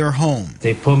raided their home.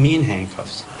 They put me in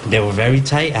handcuffs. They were very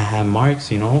tight. I had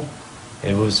marks, It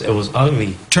was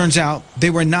ugly. Turns out they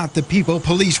were not the people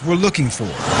police were looking for.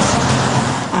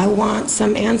 I want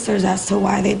some answers as to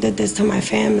why they did this to my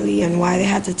family and why they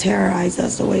had to terrorize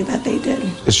us the way that they did.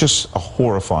 It's just a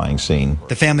horrifying scene.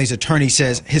 The family's attorney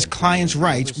says his client's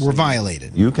rights were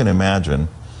violated. You can imagine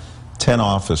 10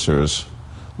 officers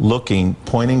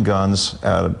pointing guns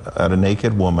at a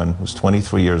naked woman who's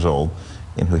 23 years old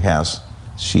and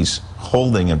she's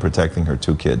holding and protecting her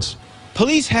 2 kids.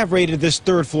 Police have raided this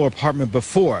third-floor apartment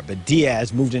before, but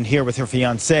Diaz moved in here with her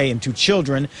fiancé and 2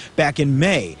 children back in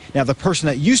May. Now, the person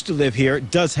that used to live here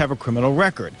does have a criminal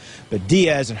record, but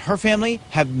Diaz and her family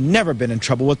have never been in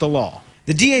trouble with the law.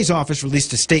 The DA's office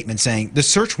released a statement saying the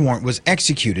search warrant was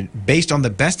executed based on the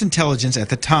best intelligence at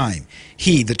the time.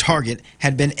 He, the target,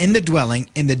 had been in the dwelling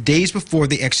in the days before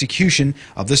the execution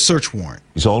of the search warrant.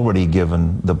 He's already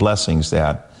given the blessings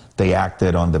that they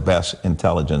acted on the best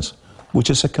intelligence, which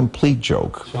is a complete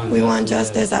joke. We want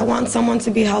justice. I want someone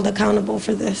to be held accountable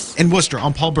for this. In Worcester,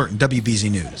 I'm Paul Burton, WBZ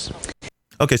News.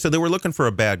 Okay, so they were looking for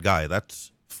a bad guy.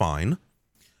 That's fine.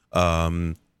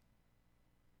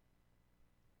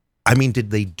 I mean, did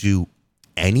they do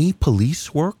any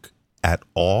police work at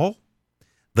all?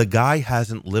 The guy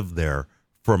hasn't lived there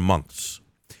for months.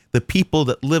 The people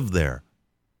that live there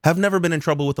have never been in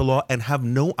trouble with the law and have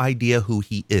no idea who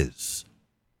he is.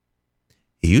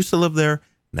 He used to live there.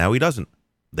 Now he doesn't.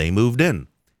 They moved in.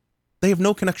 They have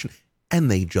no connection. And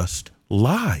they just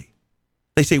lie.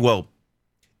 They say, well,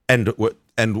 and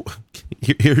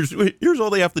here's all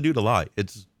they have to do to lie.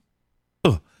 It's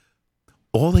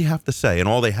all they have to say, and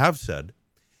all they have said,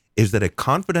 is that a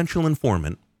confidential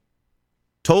informant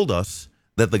told us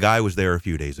that the guy was there a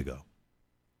few days ago.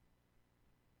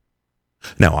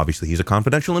 Now, obviously, he's a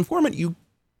confidential informant. You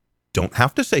don't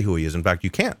have to say who he is. In fact, you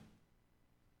can't.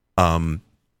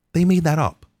 They made that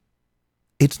up.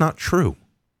 It's not true.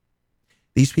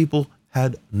 These people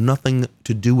had nothing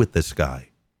to do with this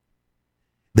guy.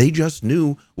 They just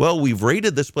knew, well, we've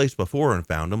raided this place before and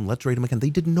found him. Let's raid him again. They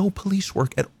did no police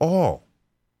work at all.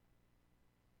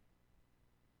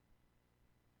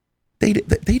 They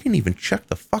didn't even check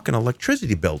the fucking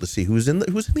electricity bill to see who was in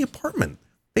the apartment.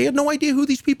 They had no idea who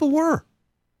these people were.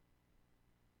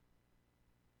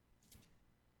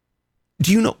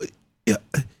 Do you know?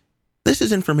 This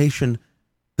is information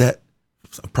that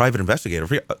a private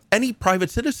investigator, any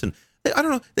private citizen, I don't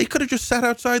know, they could have just sat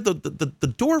outside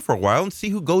the door for a while and see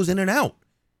who goes in and out.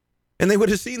 And they would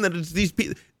have seen that it's these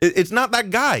people. It's not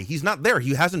that guy. He's not there.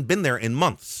 He hasn't been there in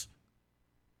months.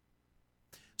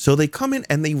 So they come in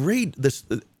and they raid this.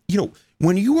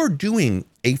 When you are doing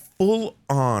a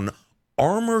full-on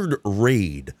armored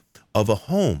raid of a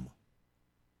home,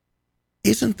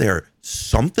 isn't there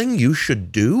something you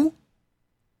should do?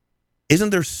 Isn't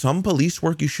there some police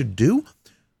work you should do?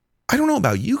 I don't know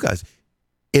about you guys.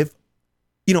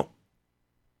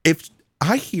 If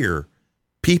I hear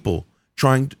people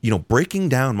trying to, breaking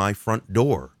down my front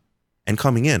door and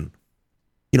coming in,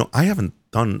 I haven't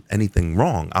done anything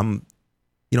wrong. I'm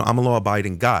a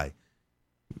law-abiding guy.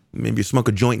 Maybe smoke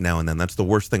a joint now and then. That's the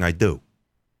worst thing I do.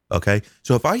 Okay?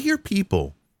 So if I hear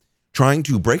people trying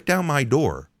to break down my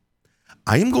door,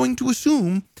 I am going to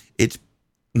assume it's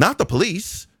not the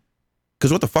police,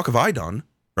 because what the fuck have I done,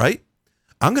 right?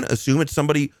 I'm going to assume it's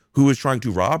somebody who is trying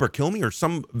to rob or kill me or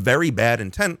some very bad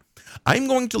intent. I'm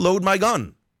going to load my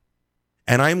gun,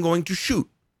 and I'm going to shoot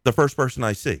the first person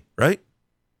I see, right?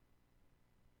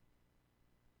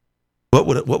 What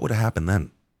would have happened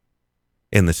then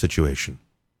in this situation?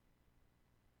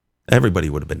 Everybody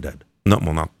would have been dead. No,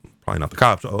 well, probably not the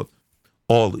cops.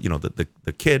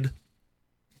 The kid.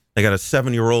 They got a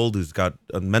 7-year-old who's got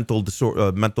a mental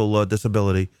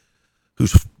disability,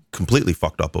 who's completely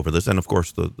fucked up over this, and of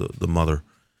course the mother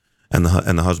and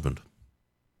the husband.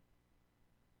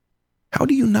 How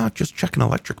do you not just check an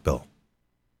electric bill,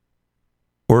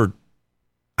 or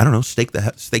I don't know, stake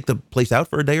the place out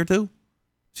for a day or two,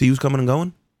 see who's coming and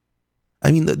going?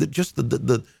 I mean,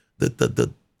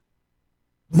 the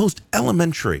most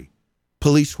elementary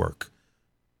police work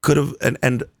could have,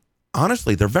 and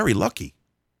honestly, they're very lucky.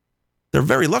 They're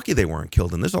very lucky they weren't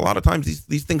killed in this. A lot of times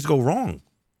these things go wrong.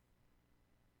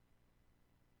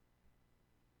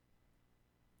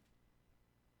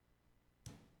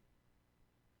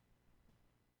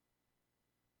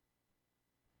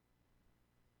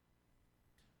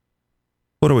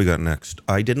 What do we got next?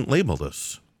 I didn't label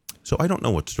this, so I don't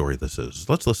know what story this is.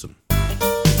 Let's listen.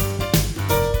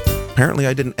 Apparently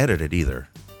I didn't edit it either,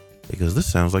 because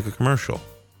this sounds like a commercial.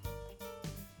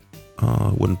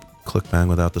 Wouldn't click bang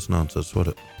without this nonsense, would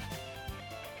it?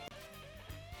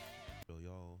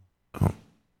 Oh, I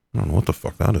don't know what the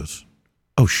fuck that is.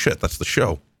 Oh shit, that's the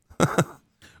show.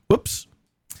 Whoops.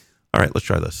 All right, let's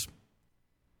try this.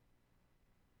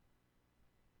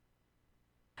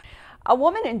 A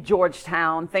woman in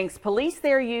Georgetown thinks police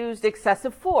there used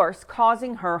excessive force,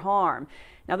 causing her harm.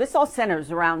 Now, this all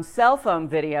centers around cell phone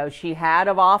video she had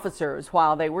of officers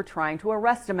while they were trying to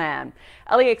arrest a man.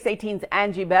 LEX 18's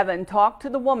Angie Bevan talked to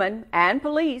the woman and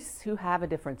police who have a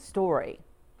different story.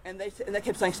 And they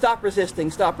kept saying, stop resisting,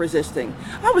 stop resisting.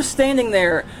 I was standing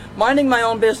there minding my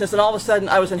own business, and all of a sudden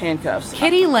I was in handcuffs.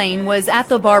 Kitty Lane was at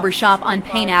the barbershop on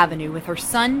Payne Avenue with her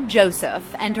son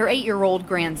Joseph and her 8-year-old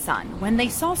grandson when they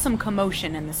saw some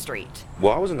commotion in the street.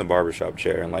 Well, I was in the barbershop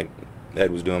chair, and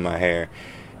Ed was doing my hair.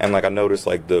 And I noticed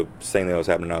the thing that was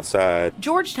happening outside.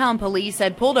 Georgetown police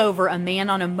had pulled over a man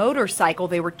on a motorcycle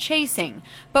they were chasing,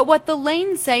 but what the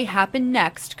Lanes say happened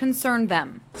next concerned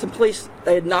them. Some police,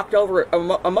 they had knocked over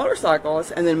a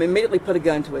motorcyclist and then immediately put a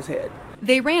gun to his head.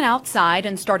 They ran outside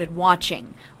and started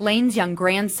watching. Lane's young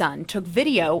grandson took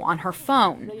video on her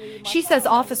phone. She says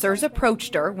officers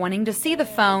approached her wanting to see the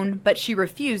phone, but she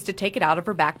refused to take it out of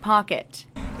her back pocket.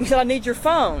 He said, I need your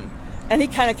phone. And he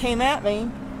kind of came at me,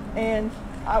 and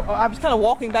I was kind of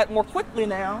walking back more quickly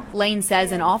now. Lane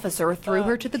says an officer threw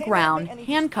her to the ground,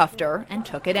 handcuffed her, and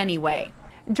took it anyway.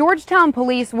 Georgetown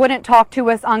police wouldn't talk to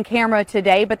us on camera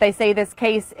today, but they say this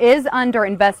case is under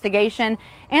investigation,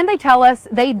 and they tell us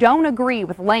they don't agree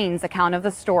with Lane's account of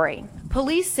the story.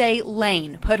 Police say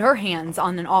Lane put her hands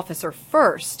on an officer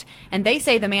first, and they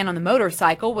say the man on the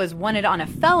motorcycle was wanted on a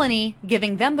felony,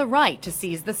 giving them the right to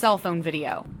seize the cell phone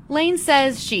video. Lane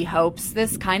says she hopes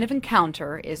this kind of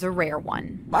encounter is a rare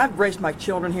one. I've raised my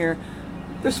children here.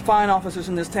 There's fine officers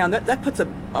in this town. That puts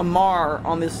a mar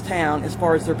on this town as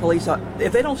far as their police.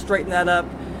 If they don't straighten that up,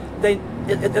 they're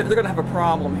going to have a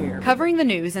problem here. Covering the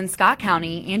news in Scott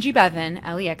County, Angie Bevan,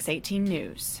 LEX 18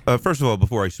 News. First of all,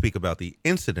 before I speak about the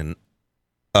incident,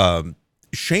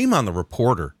 shame on the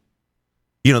reporter.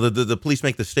 You know, the police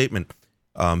make the statement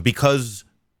because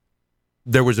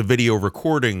there was a video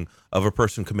recording of a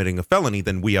person committing a felony,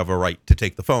 then we have a right to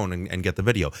take the phone and get the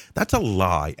video. That's a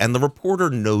lie, and the reporter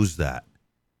knows that.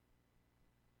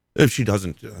 If she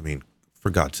doesn't, I mean, for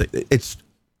God's sake, it's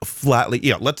flatly,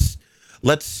 let's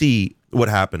see what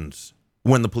happens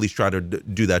when the police try to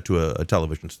do that to a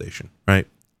television station, right?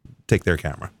 Take their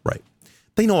camera, right?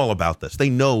 They know all about this. They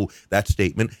know that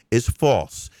statement is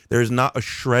false. There is not a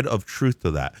shred of truth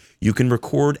to that. You can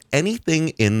record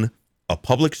anything in a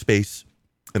public space,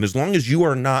 and as long as you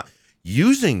are not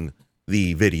using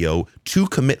the video to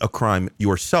commit a crime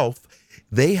yourself,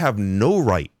 they have no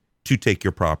right to take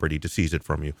your property, to seize it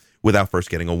from you, without first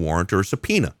getting a warrant or a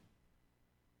subpoena.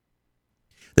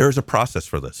 There is a process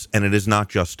for this, and it is not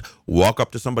just walk up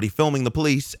to somebody filming the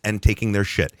police and taking their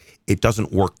shit. It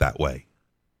doesn't work that way.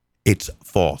 It's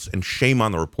false, and shame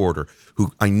on the reporter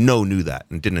who I know knew that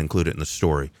and didn't include it in the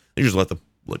story. They just let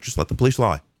the police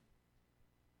lie.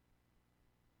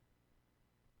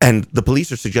 And the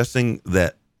police are suggesting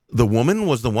that the woman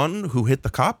was the one who hit the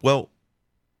cop. Well,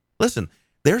 listen,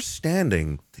 they're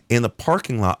standing in the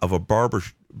parking lot of a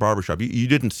barbershop. You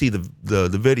didn't see the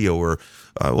video, or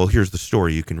well, here's the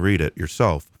story. You can read it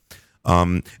yourself.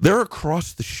 They're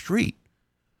across the street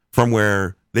from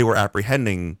where they were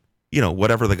apprehending,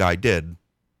 whatever the guy did,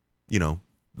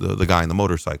 the guy in the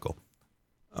motorcycle.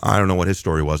 I don't know what his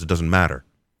story was. It doesn't matter.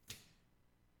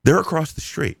 They're across the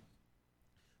street.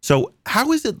 So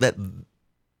how is it that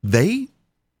they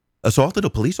assaulted a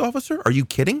police officer? Are you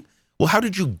kidding? Well, how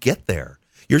did you get there?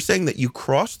 You're saying that you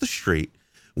crossed the street,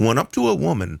 went up to a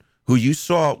woman who you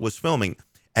saw was filming,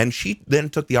 and she then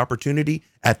took the opportunity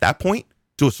at that point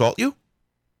to assault you?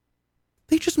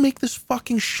 They just make this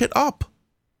fucking shit up.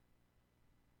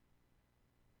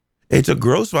 It's a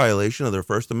gross violation of their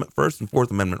First and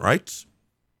Fourth Amendment rights.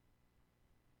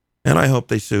 And I hope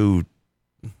they sue.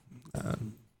 I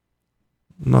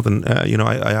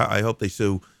hope they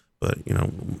sue, but,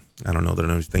 I don't know that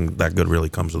anything that good really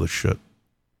comes of this shit.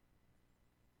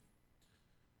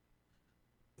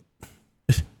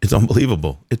 It's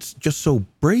unbelievable. It's just so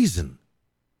brazen.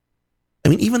 I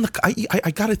mean,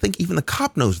 I got to think even the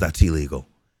cop knows that's illegal.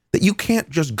 That you can't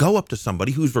just go up to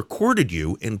somebody who's recorded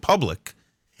you in public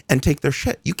and take their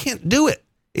shit. You can't do it.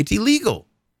 It's illegal.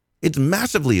 It's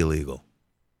massively illegal.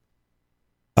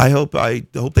 I hope they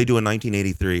do in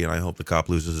 1983, and I hope the cop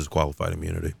loses his qualified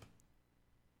immunity.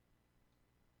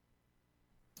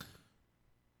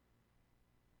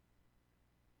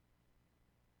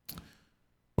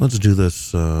 Let's do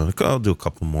this. I'll do a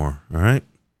couple more. All right.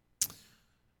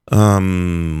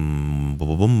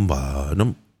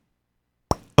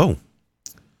 Oh,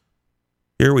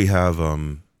 here we have,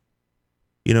 in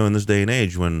this day and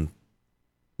age when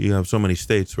you have so many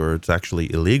states where it's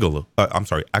actually illegal.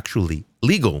 Actually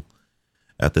legal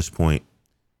at this point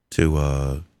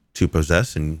to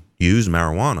possess and use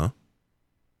marijuana.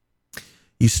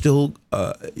 you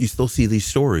still see these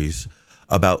stories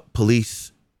about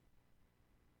police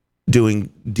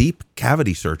doing deep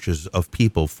cavity searches of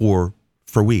people for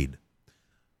weed.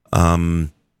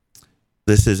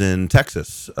 This is in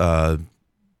Texas. This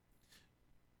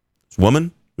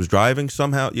woman was driving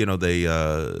somehow.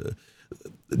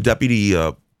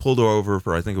 Deputy pulled her over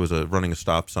for, I think it was running a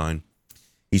stop sign.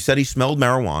 He said he smelled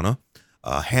marijuana,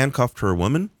 handcuffed her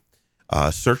woman,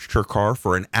 searched her car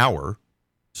for an hour.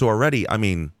 So already, I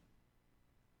mean,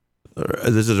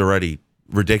 this is already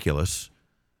ridiculous.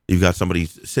 You've got somebody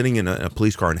sitting in a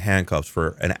police car in handcuffs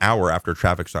for an hour after a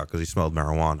traffic stop because he smelled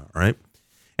marijuana, right?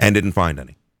 And didn't find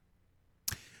any.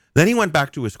 Then he went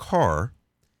back to his car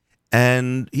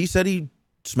and he said he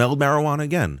smelled marijuana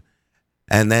again.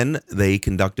 And then they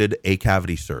conducted a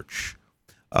cavity search.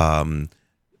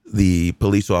 The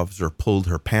police officer pulled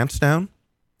her pants down.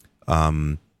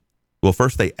 Well,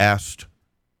 first they asked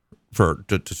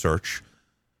to search.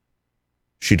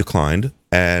 She declined.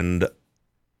 And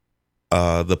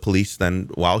the police then,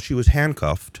 while she was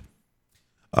handcuffed,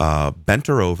 bent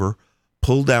her over,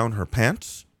 pulled down her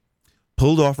pants,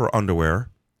 pulled off her underwear,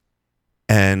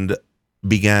 and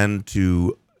began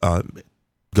to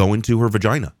go into her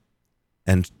vagina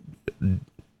and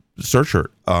search her.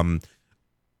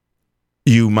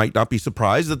 You might not be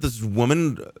surprised that this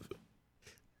woman...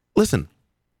 Listen,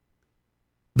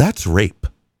 that's rape.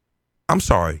 I'm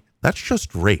sorry. That's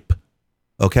just rape.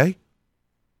 Okay?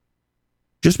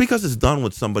 Just because it's done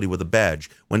with somebody with a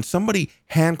badge, when somebody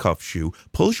handcuffs you,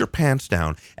 pulls your pants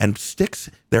down, and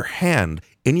sticks their hand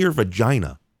in your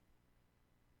vagina,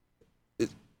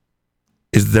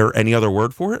 is there any other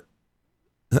word for it?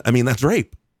 I mean, that's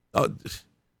rape.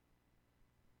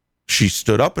 She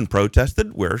stood up and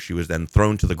protested, where she was then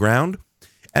thrown to the ground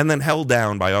and then held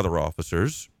down by other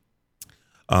officers.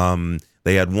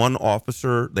 They had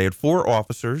four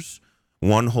officers,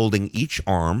 one holding each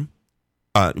arm,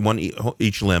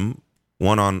 each limb,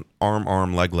 one on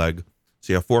arm, leg.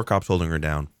 So you have four cops holding her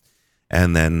down.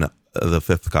 And then the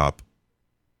fifth cop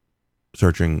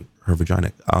searching her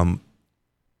vagina.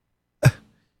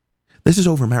 This is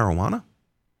over marijuana?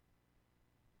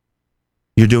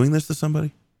 You're doing this to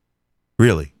somebody?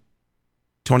 Really?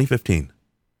 2015.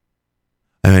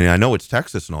 I mean, I know it's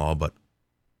Texas and all, but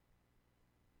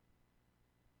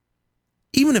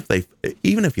even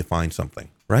if you find something,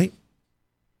 right?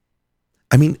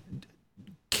 I mean,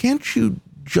 can't you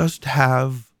just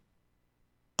have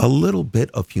a little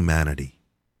bit of humanity?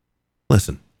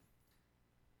 Listen,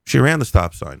 she ran the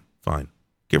stop sign. Fine.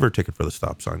 Give her a ticket for the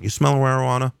stop sign. You smell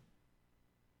marijuana?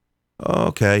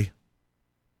 Okay.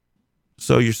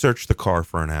 So you searched the car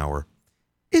for an hour.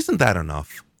 Isn't that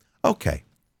enough? Okay.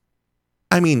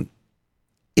 I mean,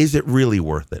 is it really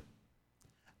worth it?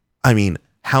 I mean,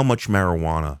 how much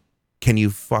marijuana can you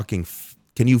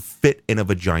fit in a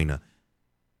vagina?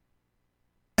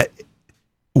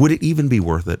 Would it even be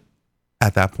worth it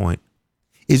at that point?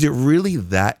 Is it really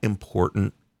that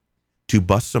important to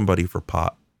bust somebody for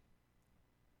pot?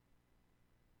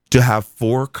 To have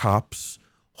four cops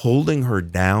holding her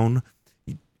down,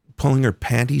 pulling her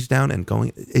panties down and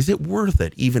going, is it worth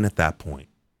it even at that point?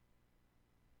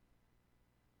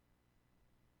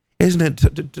 Isn't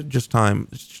it just time?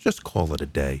 Just call it a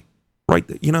day, right?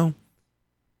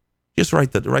 Just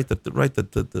write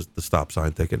the stop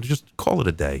sign ticket. Just call it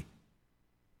a day.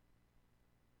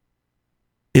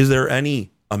 Is there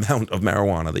any amount of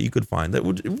marijuana that you could find that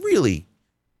would really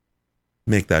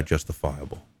make that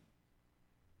justifiable?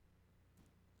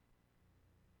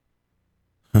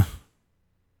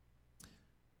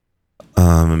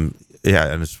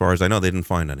 Yeah, and as far as I know, they didn't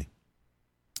find any.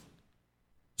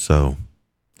 So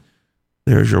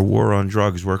there's your war on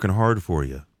drugs working hard for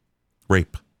you.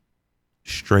 Rape.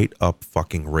 Straight up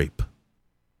fucking rape.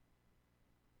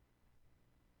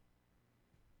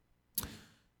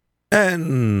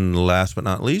 And last but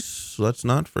not least, let's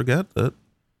not forget that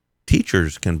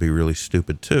teachers can be really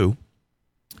stupid too.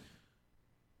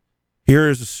 Here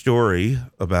is a story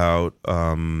about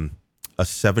a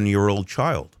 7-year-old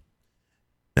child.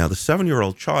 Now, the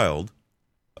 7-year-old child,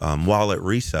 while at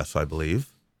recess, I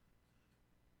believe,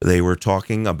 they were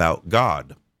talking about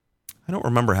God. I don't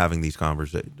remember having these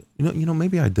conversations. You know,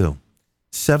 maybe I do.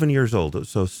 7 years old.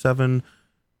 So 7,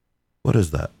 what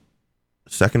is that?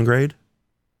 Second grade?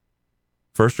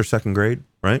 First or second grade,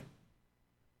 right?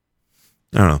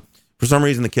 I don't know. For some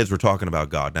reason, the kids were talking about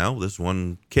God. Now, this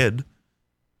one kid,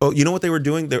 oh, you know what they were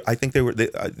doing? This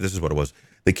is what it was.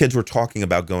 The kids were talking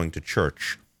about going to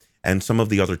church. And some of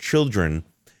the other children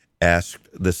asked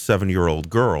this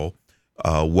 7-year-old girl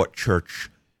what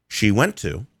church she went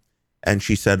to. And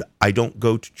she said, I don't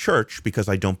go to church because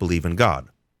I don't believe in God.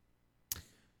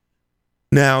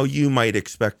 Now, you might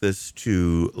expect this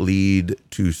to lead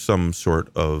to some sort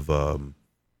of,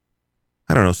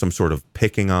 I don't know, some sort of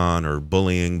picking on or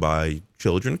bullying by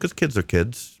children, because kids are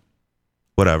kids.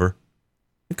 Whatever.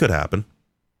 It could happen.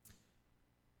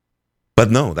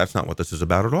 But no, that's not what this is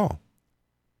about at all.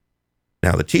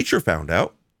 Now, the teacher found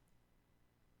out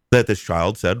that this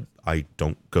child said, I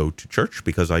don't go to church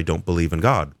because I don't believe in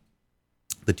God.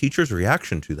 The teacher's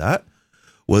reaction to that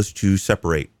was to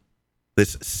separate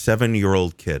this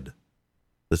 7-year-old kid,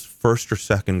 this first or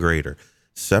second grader,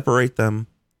 separate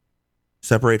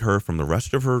her from the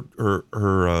rest of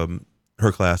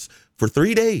her class for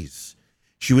 3 days.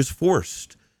 She was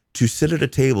forced to sit at a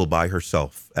table by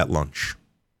herself at lunch.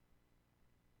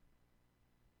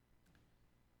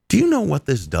 Do you know what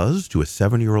this does to a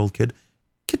 7-year-old kid?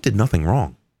 Kid did nothing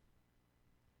wrong.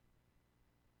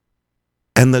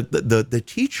 And the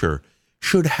teacher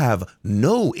should have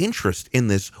no interest in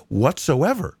this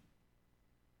whatsoever.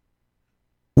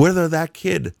 Whether that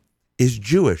kid is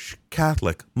Jewish,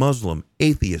 Catholic, Muslim,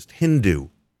 atheist, Hindu,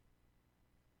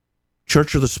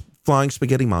 Church of the Flying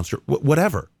Spaghetti Monster,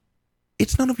 whatever.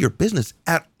 It's none of your business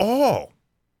at all,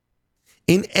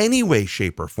 in any way,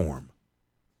 shape, or form.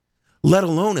 Let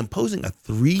alone imposing a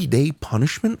 3-day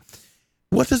punishment.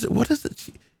 What is it?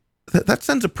 That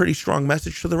sends a pretty strong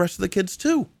message to the rest of the kids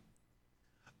too.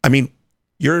 I mean,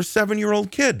 you're a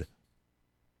 7-year-old kid.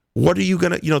 What are you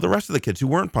going to, the rest of the kids who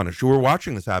weren't punished, who were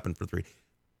watching this happen for 3,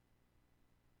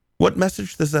 what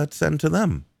message does that send to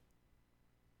them?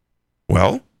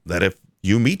 Well, that if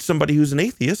you meet somebody who's an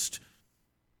atheist,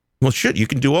 well, shit, you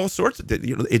can do all sorts of,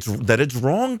 it's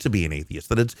wrong to be an atheist,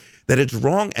 that it's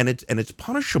wrong and it's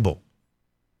punishable.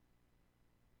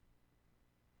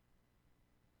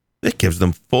 It gives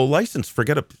them full license.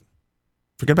 Forget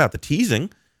about the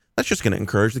teasing. That's just going to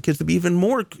encourage the kids to be even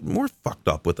more fucked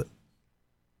up with it.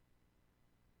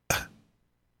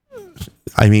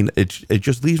 I mean, it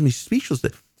just leaves me speechless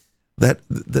that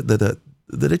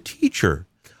a teacher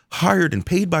hired and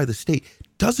paid by the state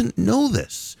doesn't know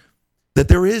this, that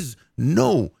there is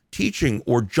no teaching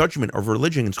or judgment of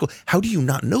religion in school. How do you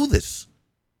not know this?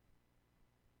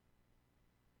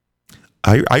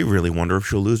 I really wonder if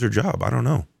she'll lose her job. I don't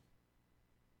know.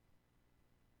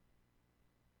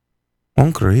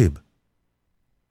 Incredible.